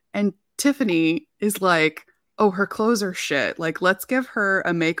 And Tiffany is like, oh, her clothes are shit. Like, let's give her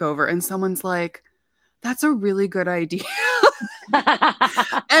a makeover. And someone's like, that's a really good idea.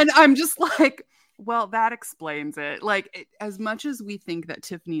 And I'm just like, well, that explains it. Like, as much as we think that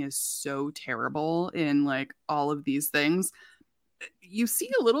Tiffany is so terrible in like all of these things, you see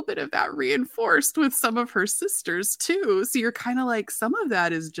a little bit of that reinforced with some of her sisters too. So you're kind of like, some of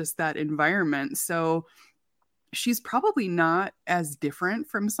that is just that environment. So she's probably not as different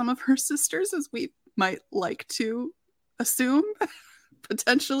from some of her sisters as we might like to assume.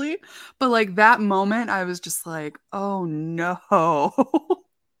 Potentially, but like that moment I was just like, oh no.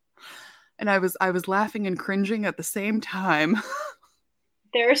 And I was laughing and cringing at the same time.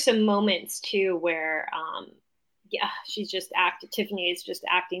 There are some moments too where Tiffany is just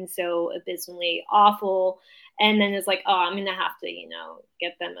acting so abysmally awful, and then it's like, oh, I'm gonna have to, you know,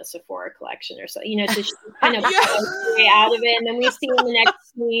 get them a Sephora collection or so, you know, so she's kind of way out of it. And then we see in the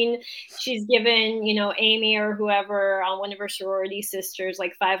next scene, she's given, you know, Amy or whoever, on one of her sorority sisters,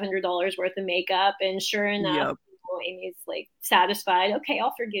 like $500 worth of makeup, and sure enough, Amy's like satisfied. Okay,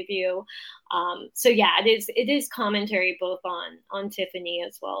 I'll forgive you. So yeah, it is commentary both on Tiffany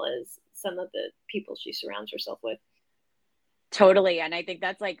as well as some of the people she surrounds herself with. Totally. And I think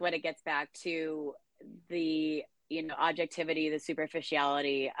that's like what it gets back to, the, you know, objectivity, the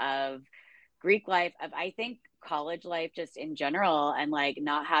superficiality of Greek life, of I think college life just in general, and like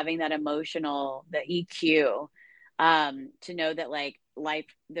not having that emotional, the EQ, to know that like life,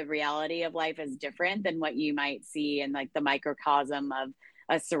 the reality of life is different than what you might see in like the microcosm of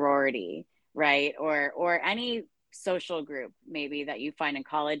a sorority, right? Or any social group maybe that you find in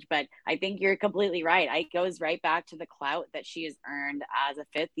college. But I think you're completely right. It goes right back to the clout that she has earned as a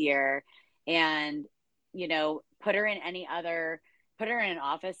fifth year. And, you know, put her in an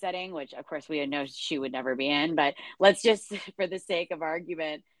office setting, which of course we know she would never be in, but let's just, for the sake of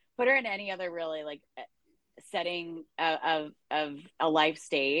argument, put her in any other really like setting of a life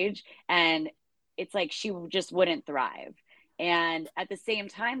stage, and it's like she just wouldn't thrive. And at the same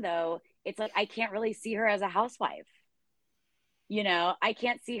time though, it's like I can't really see her as a housewife, you know. I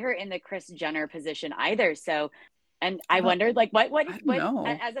can't see her in the Kris Jenner position either. So, and I wondered, like, what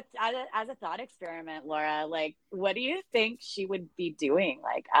as a thought experiment, Laura, like, what do you think she would be doing,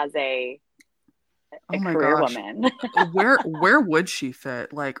 like, as a career woman? where would she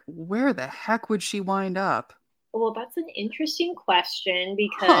fit? Like, where the heck would she wind up? Well, that's an interesting question,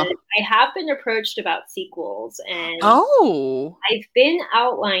 because I have been approached about sequels, and I've been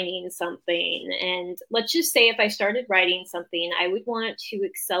outlining something. And let's just say if I started writing something, I would want to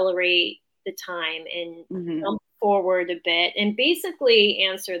accelerate the time and jump forward a bit and basically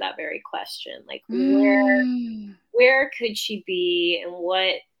answer that very question. Like, where could she be, and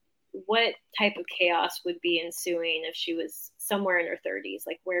what what type of chaos would be ensuing if she was somewhere in her 30s?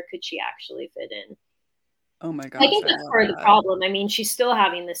 Like, where could she actually fit in? Oh my I gosh, think I that's love part of the that. problem. I mean, she's still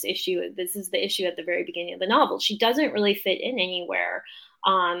having this issue. This is the issue at the very beginning of the novel. She doesn't really fit in anywhere.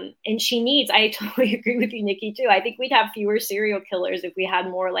 And she needs, I totally agree with you, Nikki, too. I think we'd have fewer serial killers if we had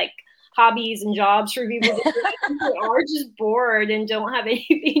more like hobbies and jobs for people to do. They are just bored and don't have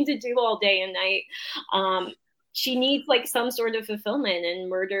anything to do all day and night. She needs like some sort of fulfillment, and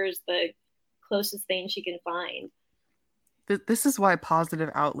murder is the closest thing she can find. This is why positive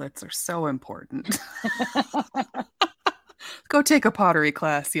outlets are so important. Go take a pottery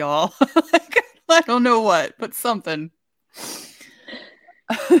class, y'all. Like, I don't know what, but something.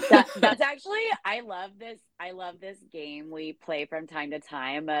 That's actually, I love this game we play from time to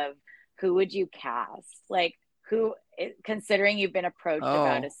time of who would you cast? Like, who, considering you've been approached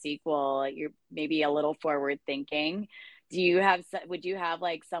about a Oh, sequel, you're maybe a little forward thinking. Would you have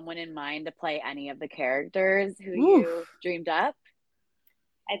like someone in mind to play any of the characters who you oof, dreamed up?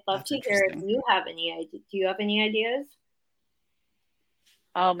 I'd love that's to hear if interesting. you have any ideas. Do you have any ideas?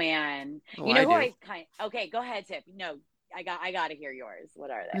 Oh man. Oh, You know I who do. okay, go ahead, Tip. No, I got to hear yours.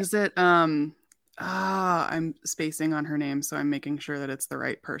 What are they? Is it I'm spacing on her name, so I'm making sure that it's the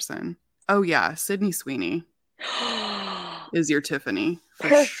right person. Oh yeah, Sydney Sweeney is your Tiffany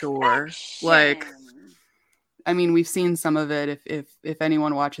for sure. Like, Perfection. I mean, we've seen some of it. If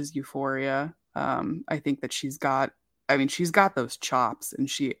anyone watches Euphoria, I think that she's got those chops,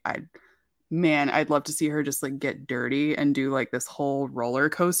 and I'd love to see her just like get dirty and do like this whole roller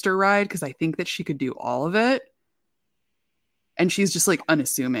coaster ride because I think that she could do all of it. And she's just like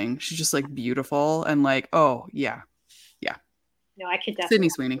unassuming. She's just like beautiful and like, oh yeah, yeah. No, I could definitely. Sydney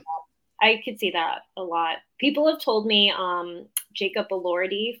Sweeney. I could see that a lot. People have told me Jacob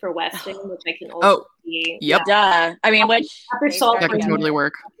Elordi for Weston, which I can also Oh, see. yep. Duh. I mean, which After they Salt start That could Lake, totally together.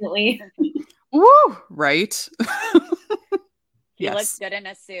 work. definitely. Woo! Right. He looks Yes. good in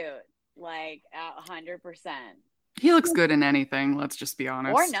a suit, like 100%. He looks good in anything, let's just be Or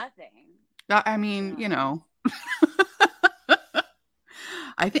honest. nothing. I mean, you know.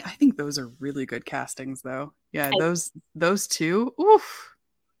 I think those are really good castings though. Yeah, those two. Oof.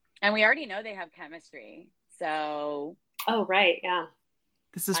 And we already know they have chemistry. So Oh, right. Yeah.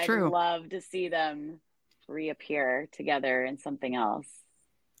 This is I'd true. love to see them reappear together in something else.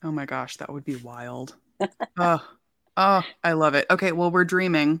 Oh my gosh, that would be wild. Oh, oh, I love it. Okay, well, we're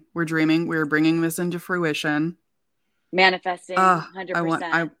dreaming. We're dreaming. We're bringing this into fruition. Manifesting Uh, I want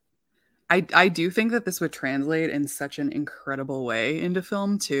 100%. I do think that this would translate in such an incredible way into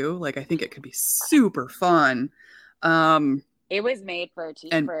film too. Like I think it could be super fun. Um It was made for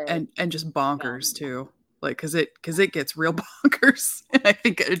and just bonkers film. too. Like cuz it gets real bonkers. And I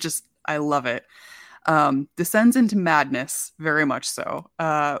think I love it. Descends into madness very much so.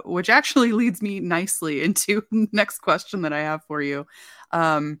 Which actually leads me nicely into next question that I have for you.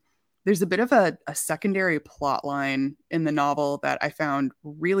 Um there's a bit of a secondary plot line in the novel that I found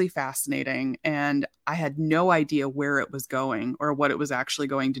really fascinating, and I had no idea where it was going or what it was actually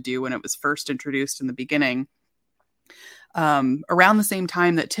going to do when it was first introduced in the beginning. Around the same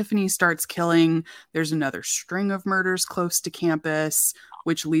time that Tiffany starts killing, there's another string of murders close to campus,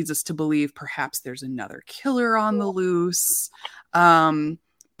 which leads us to believe perhaps there's another killer on the loose.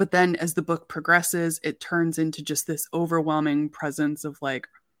 But then as the book progresses, it turns into just this overwhelming presence of like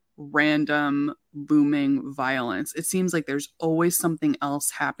random looming violence. It seems like there's always something else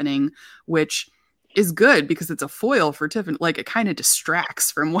happening, which is good because it's a foil for Tiffany. Like it kind of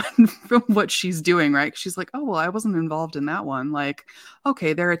distracts from what she's doing, right? She's like, oh well, I wasn't involved in that one. Like,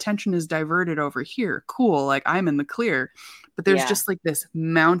 okay, their attention is diverted over here. Cool, like I'm in the clear. But there's Yeah. just like this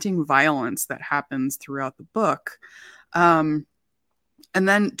mounting violence that happens throughout the book. Um, and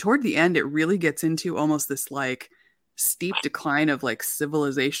then toward the end, it really gets into almost this like steep decline of like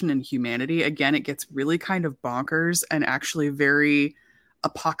civilization and humanity. Again, it gets really kind of bonkers and actually very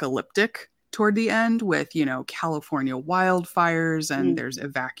apocalyptic toward the end with, you know, California wildfires and there's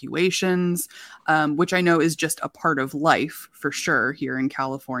evacuations, which I know is just a part of life for sure here in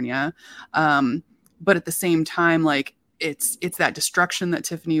California. But at the same time, like it's that destruction that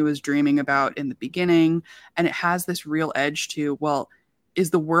Tiffany was dreaming about in the beginning. And it has this real edge to, well, is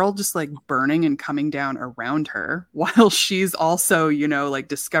the world just like burning and coming down around her while she's also, you know, like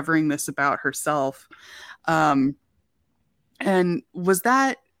discovering this about herself? Um, and was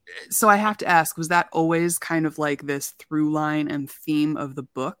that, so I have to ask, was that always kind of like this through line and theme of the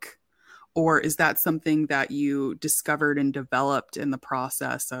book? Or is that something that you discovered and developed in the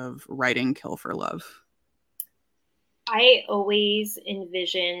process of writing Kill for Love? I always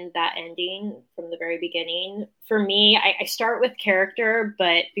envision that ending from the very beginning. For me, I start with character,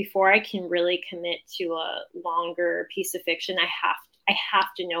 but before I can really commit to a longer piece of fiction, I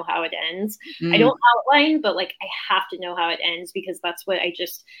have to know how it ends. I don't outline, but like I have to know how it ends because that's what I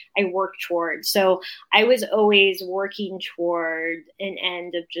work toward. So I was always working toward an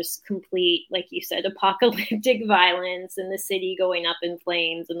end of just complete, like you said, apocalyptic violence and the city going up in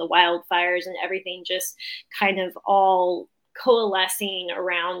flames and the wildfires and everything just kind of all coalescing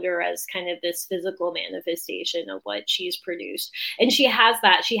around her as kind of this physical manifestation of what she's produced. And she has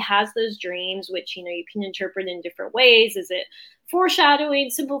those dreams, which, you know, you can interpret in different ways. Is it foreshadowing,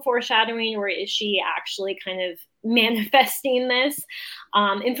 simple foreshadowing, or is she actually kind of manifesting this?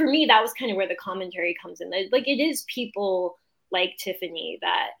 And for me, that was kind of where the commentary comes in. Like, it is people like Tiffany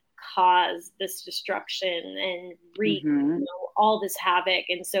that cause this destruction and wreak, you know, all this havoc.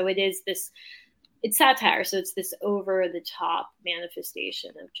 And so it's satire. So it's this over the top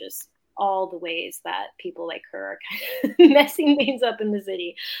manifestation of just all the ways that people like her are kind of messing things up in the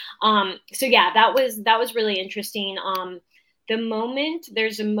city. So yeah, that was really interesting.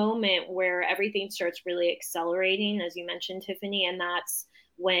 There's a moment where everything starts really accelerating, as you mentioned, Tiffany, and that's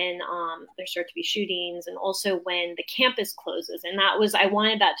when there start to be shootings, and also when the campus closes. And I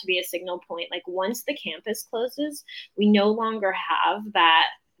wanted that to be a signal point. Like, once the campus closes, we no longer have that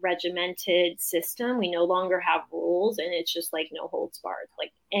regimented system. We no longer have rules, and it's just like no holds barred.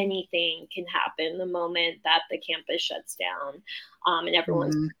 Like, anything can happen the moment that the campus shuts down, and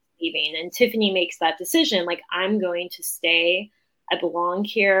everyone's leaving. And Tiffany makes that decision. Like, I'm going to stay. I belong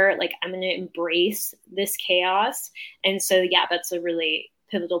here. Like, I'm going to embrace this chaos. And so, yeah, that's a really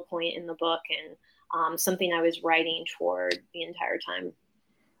pivotal point in the book, and something I was writing toward the entire time.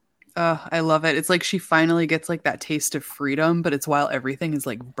 I love it. It's like she finally gets like that taste of freedom, but it's while everything is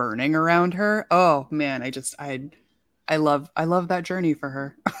like burning around her. Oh man, I love that journey for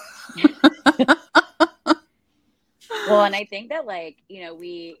her. Well, and I think that, like, you know,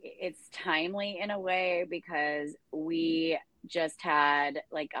 it's timely in a way because we just had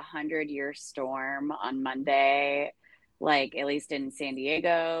like 100-year storm on Monday, like at least in San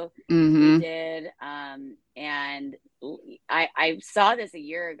Diego, we did. And I saw this a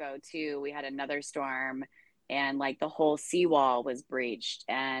year ago too. We had another storm, and like the whole seawall was breached,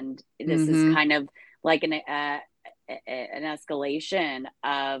 and this is kind of like an escalation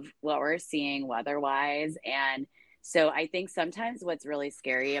of what we're seeing weather-wise. And so I think sometimes what's really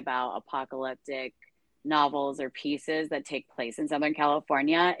scary about apocalyptic novels or pieces that take place in Southern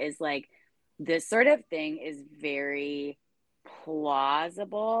California is like this sort of thing is very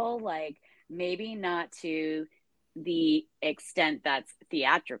plausible, like maybe not to the extent that's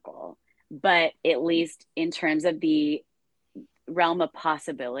theatrical, but at least in terms of the realm of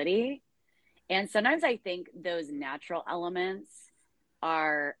possibility. And sometimes I think those natural elements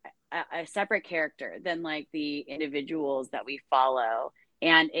are a separate character than like the individuals that we follow.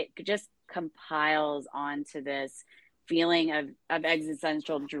 And it just compiles onto this feeling of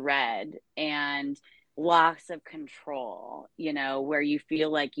existential dread and loss of control, you know, where you feel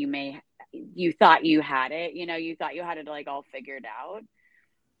like you thought you had it, you know, you thought you had it like all figured out.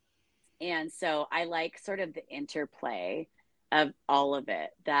 And so I like sort of the interplay of all of it,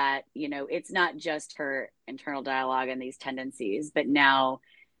 that, you know, it's not just her internal dialogue and these tendencies, but now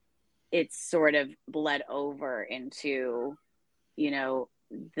it's sort of bled over into, you know,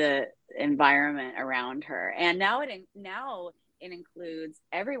 the environment around her. And now it includes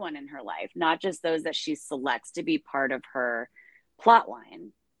everyone in her life, not just those that she selects to be part of her plot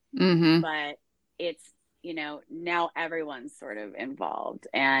line, but it's, you know, now everyone's sort of involved,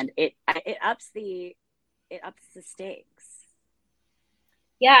 and it ups the stakes.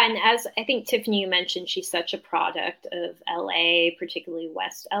 Yeah, and as I think Tiffany, you mentioned, she's such a product of LA, particularly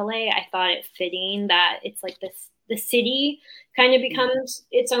West LA. I thought it fitting that it's like the city kind of becomes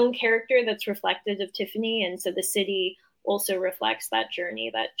its own character that's reflective of Tiffany, and so the city also reflects that journey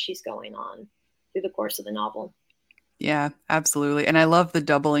that she's going on through the course of the novel. Yeah, absolutely. And I love the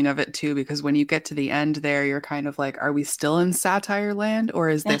doubling of it too, because when you get to the end there, you're kind of like, are we still in satire land, or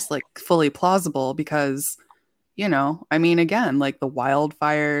is this like fully plausible? Because, you know, I mean, again, like the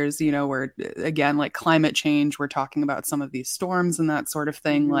wildfires, you know, where again, like climate change, we're talking about some of these storms and that sort of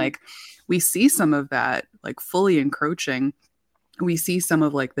thing. Like we see some of that like fully encroaching. We see some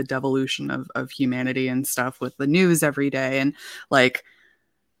of like the devolution of humanity and stuff with the news every day. And like,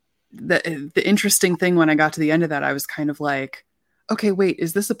 the interesting thing when I got to the end of that, I was kind of like, okay, wait,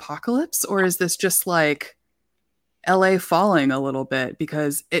 is this apocalypse, or is this just like LA falling a little bit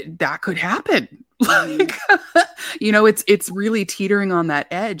because that could happen. Mhm. Like, it's really teetering on that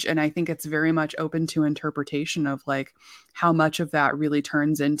edge. And I think it's very much open to interpretation of like how much of that really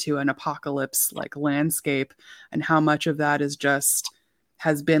turns into an apocalypse like landscape, and how much of that is just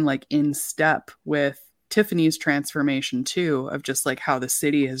has been like in step with Tiffany's transformation too, of just like how the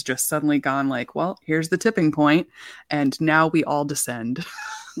city has just suddenly gone like, well, here's the tipping point, and now we all descend.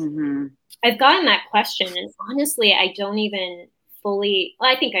 Mhm. I've gotten that question, and honestly, I don't even fully.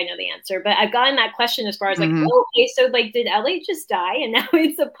 Well, I think I know the answer, but I've gotten that question as far as like, Mhm. oh, okay, so like, did LA just die and now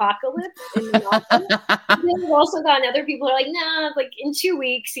it's apocalypse? And then I've also gotten other people who are like, nah, like in 2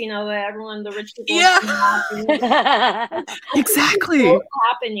 weeks, everyone, the rich people, Yeah, it's exactly. both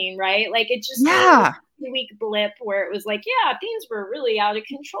happening, right? Like it just Yeah. 2 week blip where it was like, yeah, things were really out of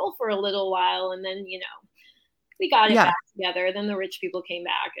control for a little while, and then we got it Yeah. back together. Then the rich people came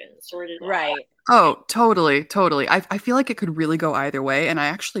back and sorted it out. Right. Oh, totally, totally. I feel like it could really go either way, and I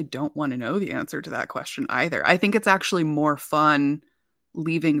actually don't want to know the answer to that question either. I think it's actually more fun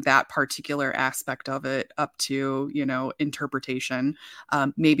leaving that particular aspect of it up to, interpretation.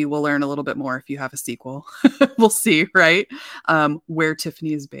 Maybe we'll learn a little bit more if you have a sequel. We'll see, right? Where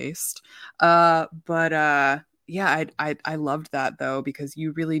Tiffany is based. But yeah, I loved that though, because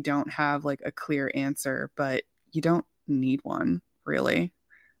you really don't have like a clear answer, but you don't need one, really.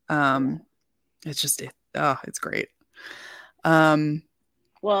 Um, it's just it's great. Um,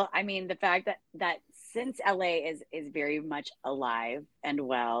 Well, I mean, the fact that since LA is very much alive and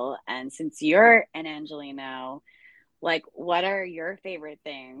well, and since you're an Angelino, like, what are your favorite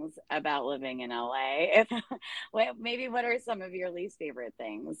things about living in LA? If maybe what are some of your least favorite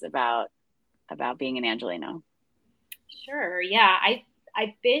things about being an Angelino? Sure. Yeah.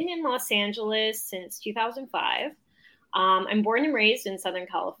 I've been in Los Angeles since 2005. I'm born and raised in Southern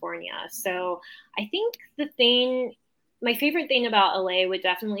California. So I think my favorite thing about LA would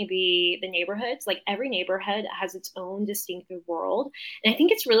definitely be the neighborhoods. Like every neighborhood has its own distinctive world. And I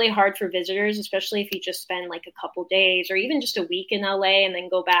think it's really hard for visitors, especially if you just spend like a couple days or even just a week in LA and then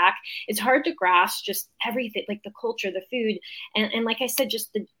go back. It's hard to grasp just everything, like the culture, the food, and like I said,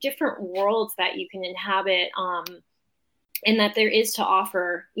 just the different worlds that you can inhabit. And that there is to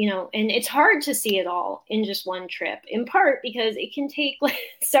offer, and it's hard to see it all in just one trip, in part because it can take like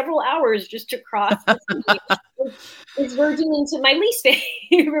several hours just to cross the city. It's verging into my least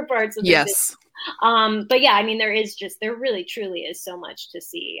favorite parts of the city. yes. But yeah, I mean, there really truly is so much to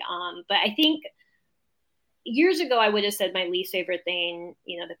see. But I think years ago, I would have said my least favorite thing,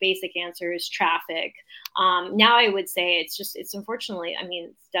 the basic answer is traffic. Now I would say it's unfortunately, I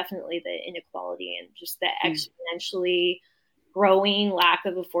mean, it's definitely the inequality and just the exponentially growing lack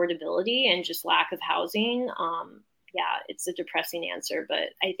of affordability and just lack of housing. Yeah, it's a depressing answer, but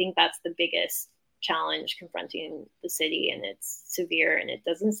I think that's the biggest challenge confronting the city, and it's severe and it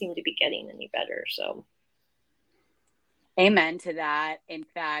doesn't seem to be getting any better. So Amen to that. In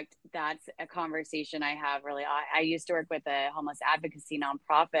fact, that's a conversation I have really. I used to work with a homeless advocacy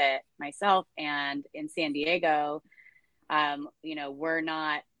nonprofit myself, and in San Diego, we're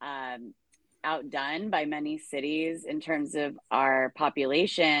not outdone by many cities in terms of our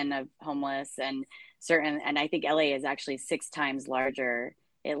population of homeless, and I think LA is actually 6 times larger,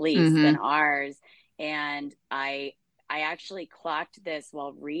 at least, than Mm-hmm. ours. And I actually clocked this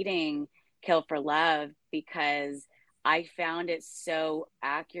while reading Kill for Love, because I found it so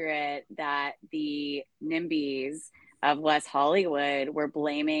accurate that the NIMBYs of West Hollywood were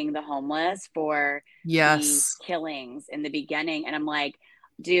blaming the homeless for the Yes. killings in the beginning. And I'm like,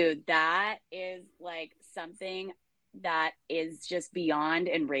 dude, that is like something that is just beyond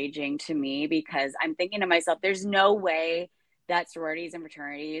enraging to me, because I'm thinking to myself, there's no way that sororities and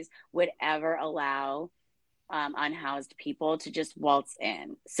fraternities would ever allow unhoused people to just waltz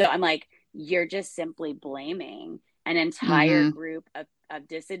in. So I'm like, you're just simply blaming an entire Mm-hmm. group of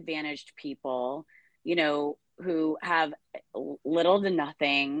disadvantaged people, who have little to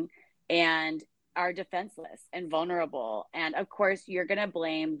nothing and are defenseless and vulnerable. And of course, you're going to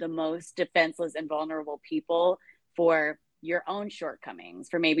blame the most defenseless and vulnerable people for your own shortcomings,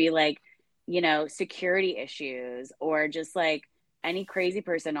 for maybe like, security issues, or just like any crazy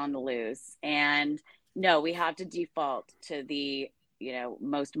person on the loose. And no, we have to default to the,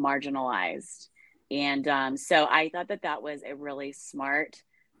 most marginalized. And so I thought that was a really smart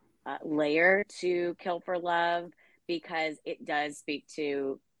layer to Kill for Love, because it does speak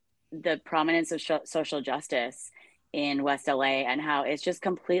to the prominence of social justice in West LA and how it's just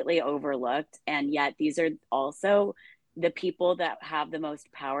completely overlooked. And yet these are also the people that have the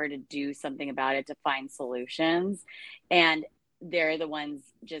most power to do something about it, to find solutions. And they're the ones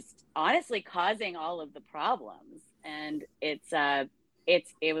just honestly causing all of the problems. And it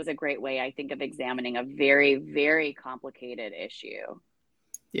was a great way, I think, of examining a very, very complicated issue.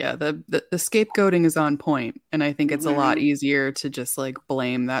 Yeah, the scapegoating is on point, and I think it's a lot Mm-hmm. easier to just like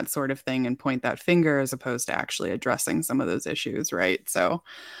blame that sort of thing and point that finger as opposed to actually addressing some of those issues, right? So,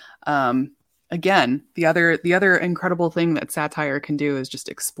 um, again, the other incredible thing that satire can do is just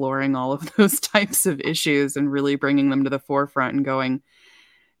exploring all of those types of issues and really bringing them to the forefront and going,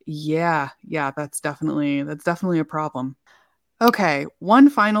 yeah, that's definitely a problem. Okay, one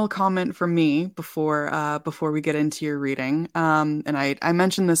final comment from me before we get into your reading. And I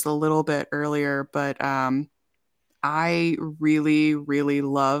mentioned this a little bit earlier, but I really, really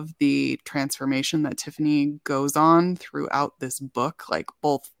love the transformation that Tiffany goes on throughout this book, like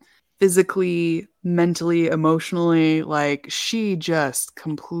both physically, mentally, emotionally. Like she just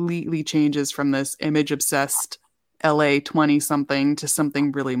completely changes from this image obsessed LA 20 something to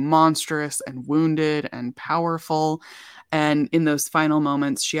something really monstrous and wounded and powerful. And in those final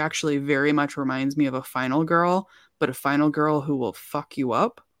moments, she actually very much reminds me of a final girl, but a final girl who will fuck you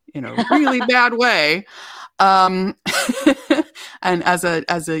up in a really bad way. um and as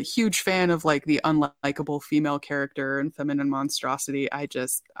a huge fan of like the unlikable female character and feminine monstrosity, I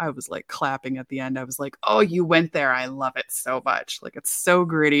was like clapping at the end. I was like, oh, you went there. I love it so much. Like it's so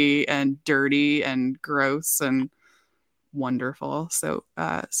gritty and dirty and gross and wonderful. So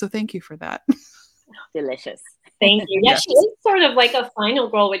thank you for that. Delicious. Thank you. Yeah, Yes. she is sort of like a final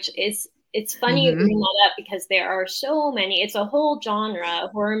girl, which is, it's funny you Mm-hmm. bring that up because there are so many. It's a whole genre,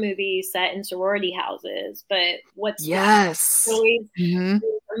 horror movies set in sorority houses. But what's Yes. always Mm-hmm.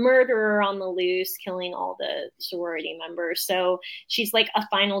 a murderer on the loose, killing all the sorority members. So she's like a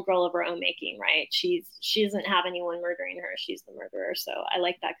final girl of her own making, right? She doesn't have anyone murdering her. She's the murderer. So I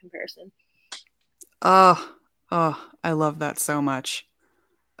like that comparison. Oh, I love that so much.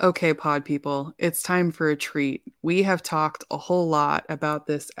 Okay, pod people, it's time for a treat. We have talked a whole lot about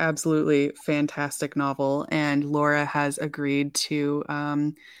this absolutely fantastic novel, and Laura has agreed to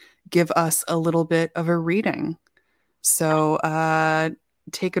give us a little bit of a reading. So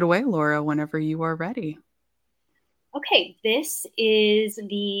take it away, Laura, whenever you are ready. Okay, this is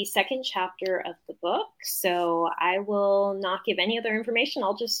the second chapter of the book. So I will not give any other information.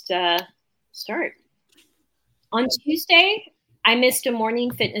 I'll just start. On Tuesday, I missed a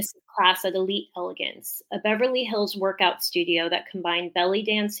morning fitness class at Elite Elegance, a Beverly Hills workout studio that combined belly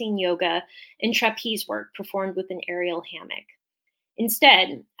dancing, yoga, and trapeze work performed with an aerial hammock.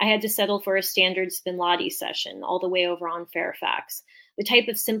 Instead, I had to settle for a standard Spinlati session all the way over on Fairfax, the type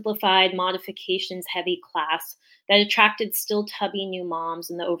of simplified, modifications heavy class that attracted still tubby new moms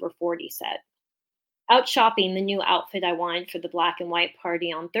in the over 40 set. Out shopping, the new outfit I wanted for the black and white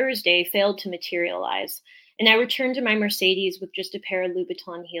party on Thursday failed to materialize, and I returned to my Mercedes with just a pair of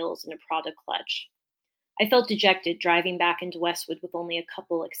Louboutin heels and a Prada clutch. I felt dejected driving back into Westwood with only a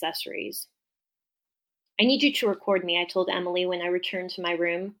couple accessories. I need you to record me, I told Emily when I returned to my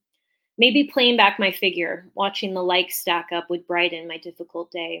room. Maybe playing back my figure, watching the likes stack up would brighten my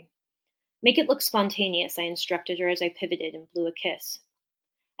difficult day. Make it look spontaneous, I instructed her as I pivoted and blew a kiss.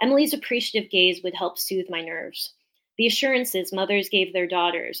 Emily's appreciative gaze would help soothe my nerves. The assurances mothers gave their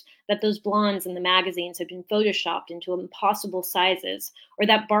daughters that those blondes in the magazines had been photoshopped into impossible sizes, or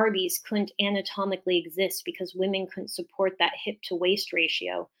that Barbies couldn't anatomically exist because women couldn't support that hip to waist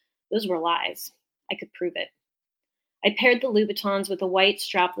ratio, those were lies. I could prove it. I paired the Louboutins with a white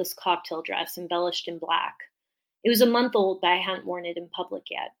strapless cocktail dress embellished in black. It was a month old, but I hadn't worn it in public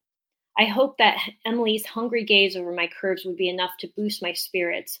yet. I hoped that Emily's hungry gaze over my curves would be enough to boost my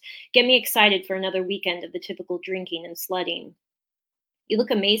spirits, get me excited for another weekend of the typical drinking and sledding. You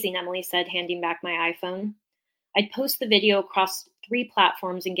look amazing, Emily said, handing back my iPhone. I'd post the video across 3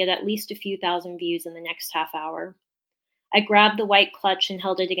 platforms and get at least a few thousand views in the next half hour. I grabbed the white clutch and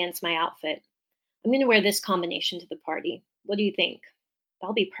held it against my outfit. I'm going to wear this combination to the party. What do you think?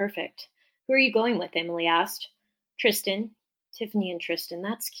 That'll be perfect. Who are you going with? Emily asked. Tristan. Tiffany and Tristan.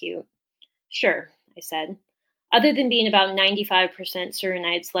 That's cute. Sure, I said. Other than being about 95% certain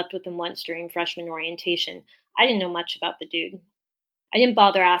I had slept with him once during freshman orientation, I didn't know much about the dude. I didn't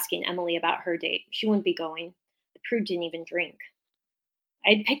bother asking Emily about her date. She wouldn't be going. The prude didn't even drink.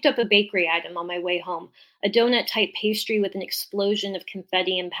 I'd picked up a bakery item on my way home, a donut-type pastry with an explosion of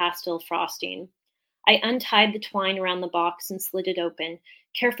confetti and pastel frosting. I untied the twine around the box and slid it open,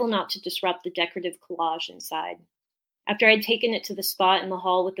 careful not to disrupt the decorative collage inside. After I'd taken it to the spot in the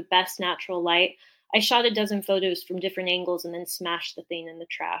hall with the best natural light, I shot a dozen photos from different angles and then smashed the thing in the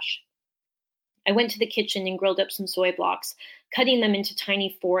trash. I went to the kitchen and grilled up some soy blocks, cutting them into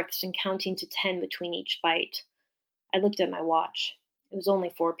tiny fourths and counting to 10 between each bite. I looked at my watch. It was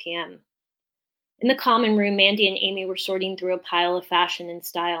only 4 p.m. In the common room, Mandy and Amy were sorting through a pile of fashion and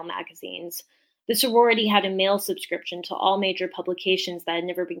style magazines. The sorority had a mail subscription to all major publications that had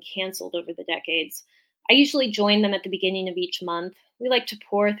never been canceled over the decades. I usually joined them at the beginning of each month. We like to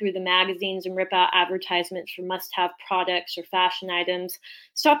pour through the magazines and rip out advertisements for must have products or fashion items,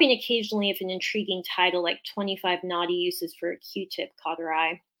 stopping occasionally if an intriguing title like 25 Naughty Uses for a Q-Tip caught our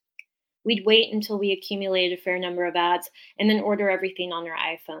eye. We'd wait until we accumulated a fair number of ads and then order everything on our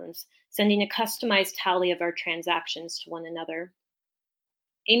iPhones, sending a customized tally of our transactions to one another.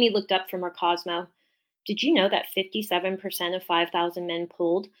 Amy looked up from her Cosmo. Did you know that 57% of 5,000 men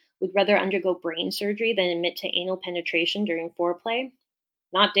polled would rather undergo brain surgery than admit to anal penetration during foreplay?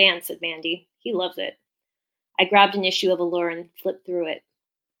 Not Dan, said Mandy. He loves it. I grabbed an issue of Allure and flipped through it.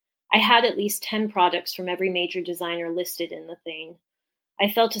 I had at least 10 products from every major designer listed in the thing. I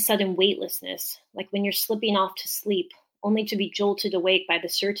felt a sudden weightlessness, like when you're slipping off to sleep, only to be jolted awake by the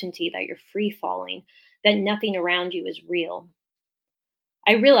certainty that you're free falling, that nothing around you is real.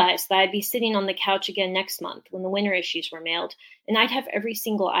 I realized that I'd be sitting on the couch again next month when the winter issues were mailed, and I'd have every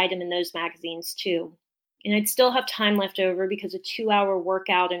single item in those magazines too. And I'd still have time left over because a 2-hour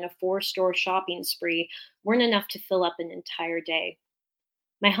workout and a 4-store shopping spree weren't enough to fill up an entire day.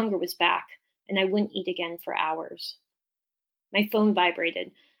 My hunger was back, and I wouldn't eat again for hours. My phone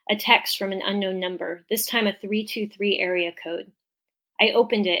vibrated, a text from an unknown number, this time a 323 area code. I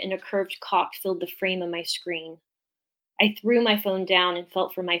opened it and a curved cock filled the frame of my screen. I threw my phone down and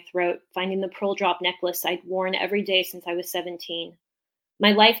felt for my throat, finding the pearl drop necklace I'd worn every day since I was 17.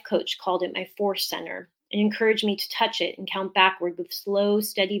 My life coach called it my force center and encouraged me to touch it and count backward with slow,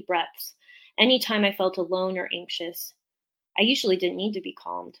 steady breaths anytime I felt alone or anxious. I usually didn't need to be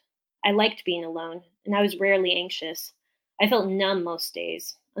calmed. I liked being alone, and I was rarely anxious. I felt numb most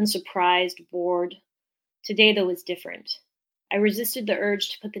days, unsurprised, bored. Today, though, was different. I resisted the urge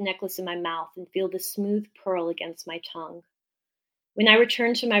to put the necklace in my mouth and feel the smooth pearl against my tongue. When I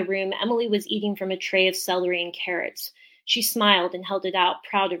returned to my room, Emily was eating from a tray of celery and carrots. She smiled and held it out,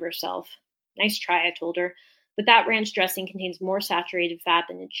 proud of herself. Nice try, I told her, but that ranch dressing contains more saturated fat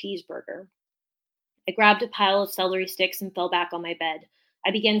than a cheeseburger. I grabbed a pile of celery sticks and fell back on my bed.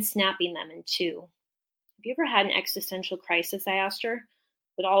 I began snapping them in two. Have you ever had an existential crisis? I asked her.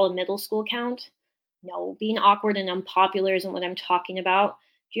 Would all of middle school count? No, being awkward and unpopular isn't what I'm talking about.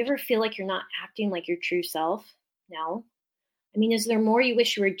 Do you ever feel like you're not acting like your true self? No. I mean, is there more you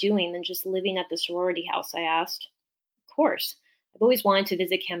wish you were doing than just living at the sorority house? I asked. Of course. I've always wanted to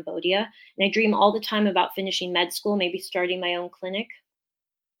visit Cambodia, and I dream all the time about finishing med school, maybe starting my own clinic.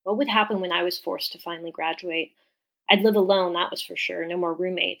 What would happen when I was forced to finally graduate? I'd live alone, that was for sure, no more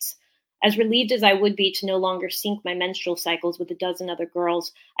roommates. As relieved as I would be to no longer sync my menstrual cycles with a dozen other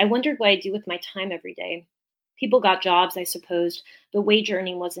girls, I wondered what I'd do with my time every day. People got jobs, I supposed, but wage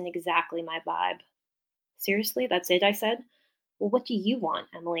earning wasn't exactly my vibe. Seriously, that's it, I said. Well, what do you want?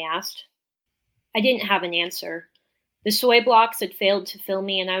 Emily asked. I didn't have an answer. The soy blocks had failed to fill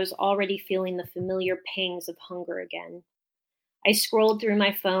me, and I was already feeling the familiar pangs of hunger again. I scrolled through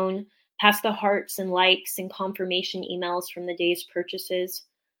my phone, past the hearts and likes and confirmation emails from the day's purchases.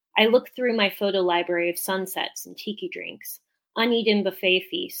 I looked through my photo library of sunsets and tiki drinks, uneaten buffet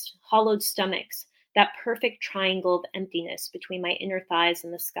feast, hollowed stomachs, that perfect triangle of emptiness between my inner thighs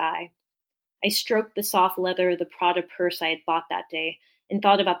and the sky. I stroked the soft leather of the Prada purse I had bought that day and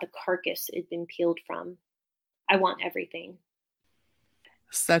thought about the carcass it had been peeled from. I want everything.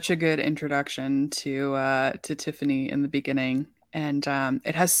 Such a good introduction to Tiffany in the beginning. And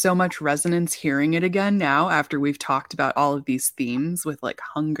it has so much resonance hearing it again now after we've talked about all of these themes with like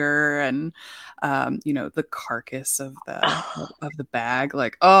hunger and the carcass of the bag.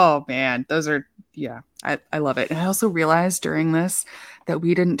 Like, oh man, those are I love it. And I also realized during this that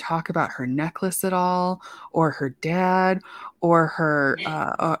we didn't talk about her necklace at all, or her dad, or her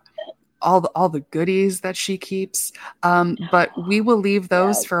all the goodies that she keeps. But we will leave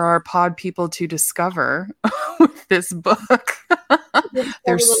those for our pod people to discover with this book.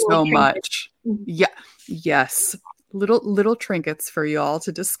 There's so much. Yeah. Yes. Little trinkets for you all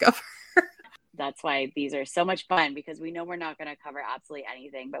to discover. That's why these are so much fun, because we know we're not going to cover absolutely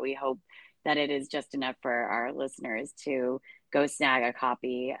anything, but we hope that it is just enough for our listeners to go snag a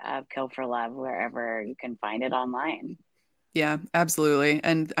copy of Kill for Love wherever you can find it online. Yeah, absolutely.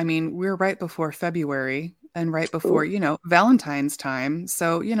 And I mean, we're right before February and right before, Valentine's time.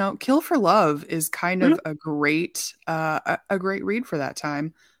 So, Kill for Love is kind of a great read for that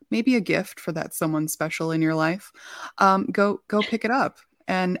time. Maybe a gift for that someone special in your life. Go pick it up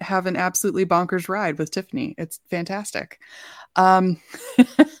and have an absolutely bonkers ride with Tiffany. It's fantastic.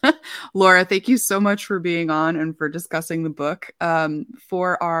 Laura, thank you so much for being on and for discussing the book.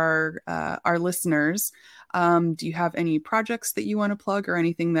 For our listeners, do you have any projects that you want to plug or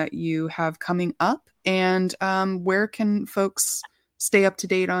anything that you have coming up? And where can folks stay up to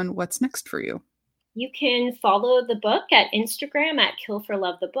date on what's next for you? You can follow the book at Instagram at Kill for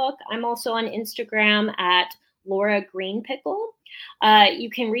Love the Book. I'm also on Instagram at Laura Green Pickle. You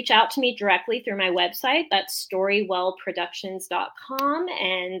can reach out to me directly through my website. That's storywellproductions.com,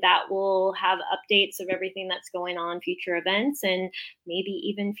 and that will have updates of everything that's going on, future events, and maybe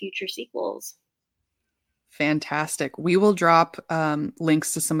even future sequels. Fantastic. We will drop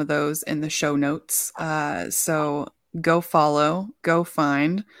links to some of those in the show notes. So go follow, go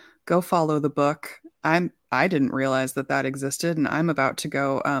find, go follow the book. I didn't realize that existed, and I'm about to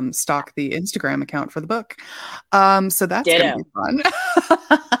go stalk the Instagram account for the book. So that's going to be fun.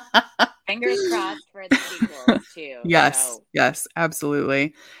 Fingers crossed for the sequels too. Yes,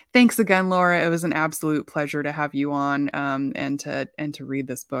 absolutely. Thanks again, Laura. It was an absolute pleasure to have you on and to read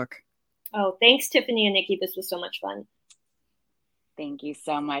this book. Oh, thanks, Tiffany and Nikki. This was so much fun. Thank you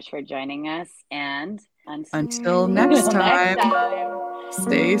so much for joining us, and until next time,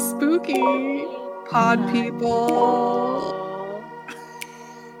 stay spooky, pod people.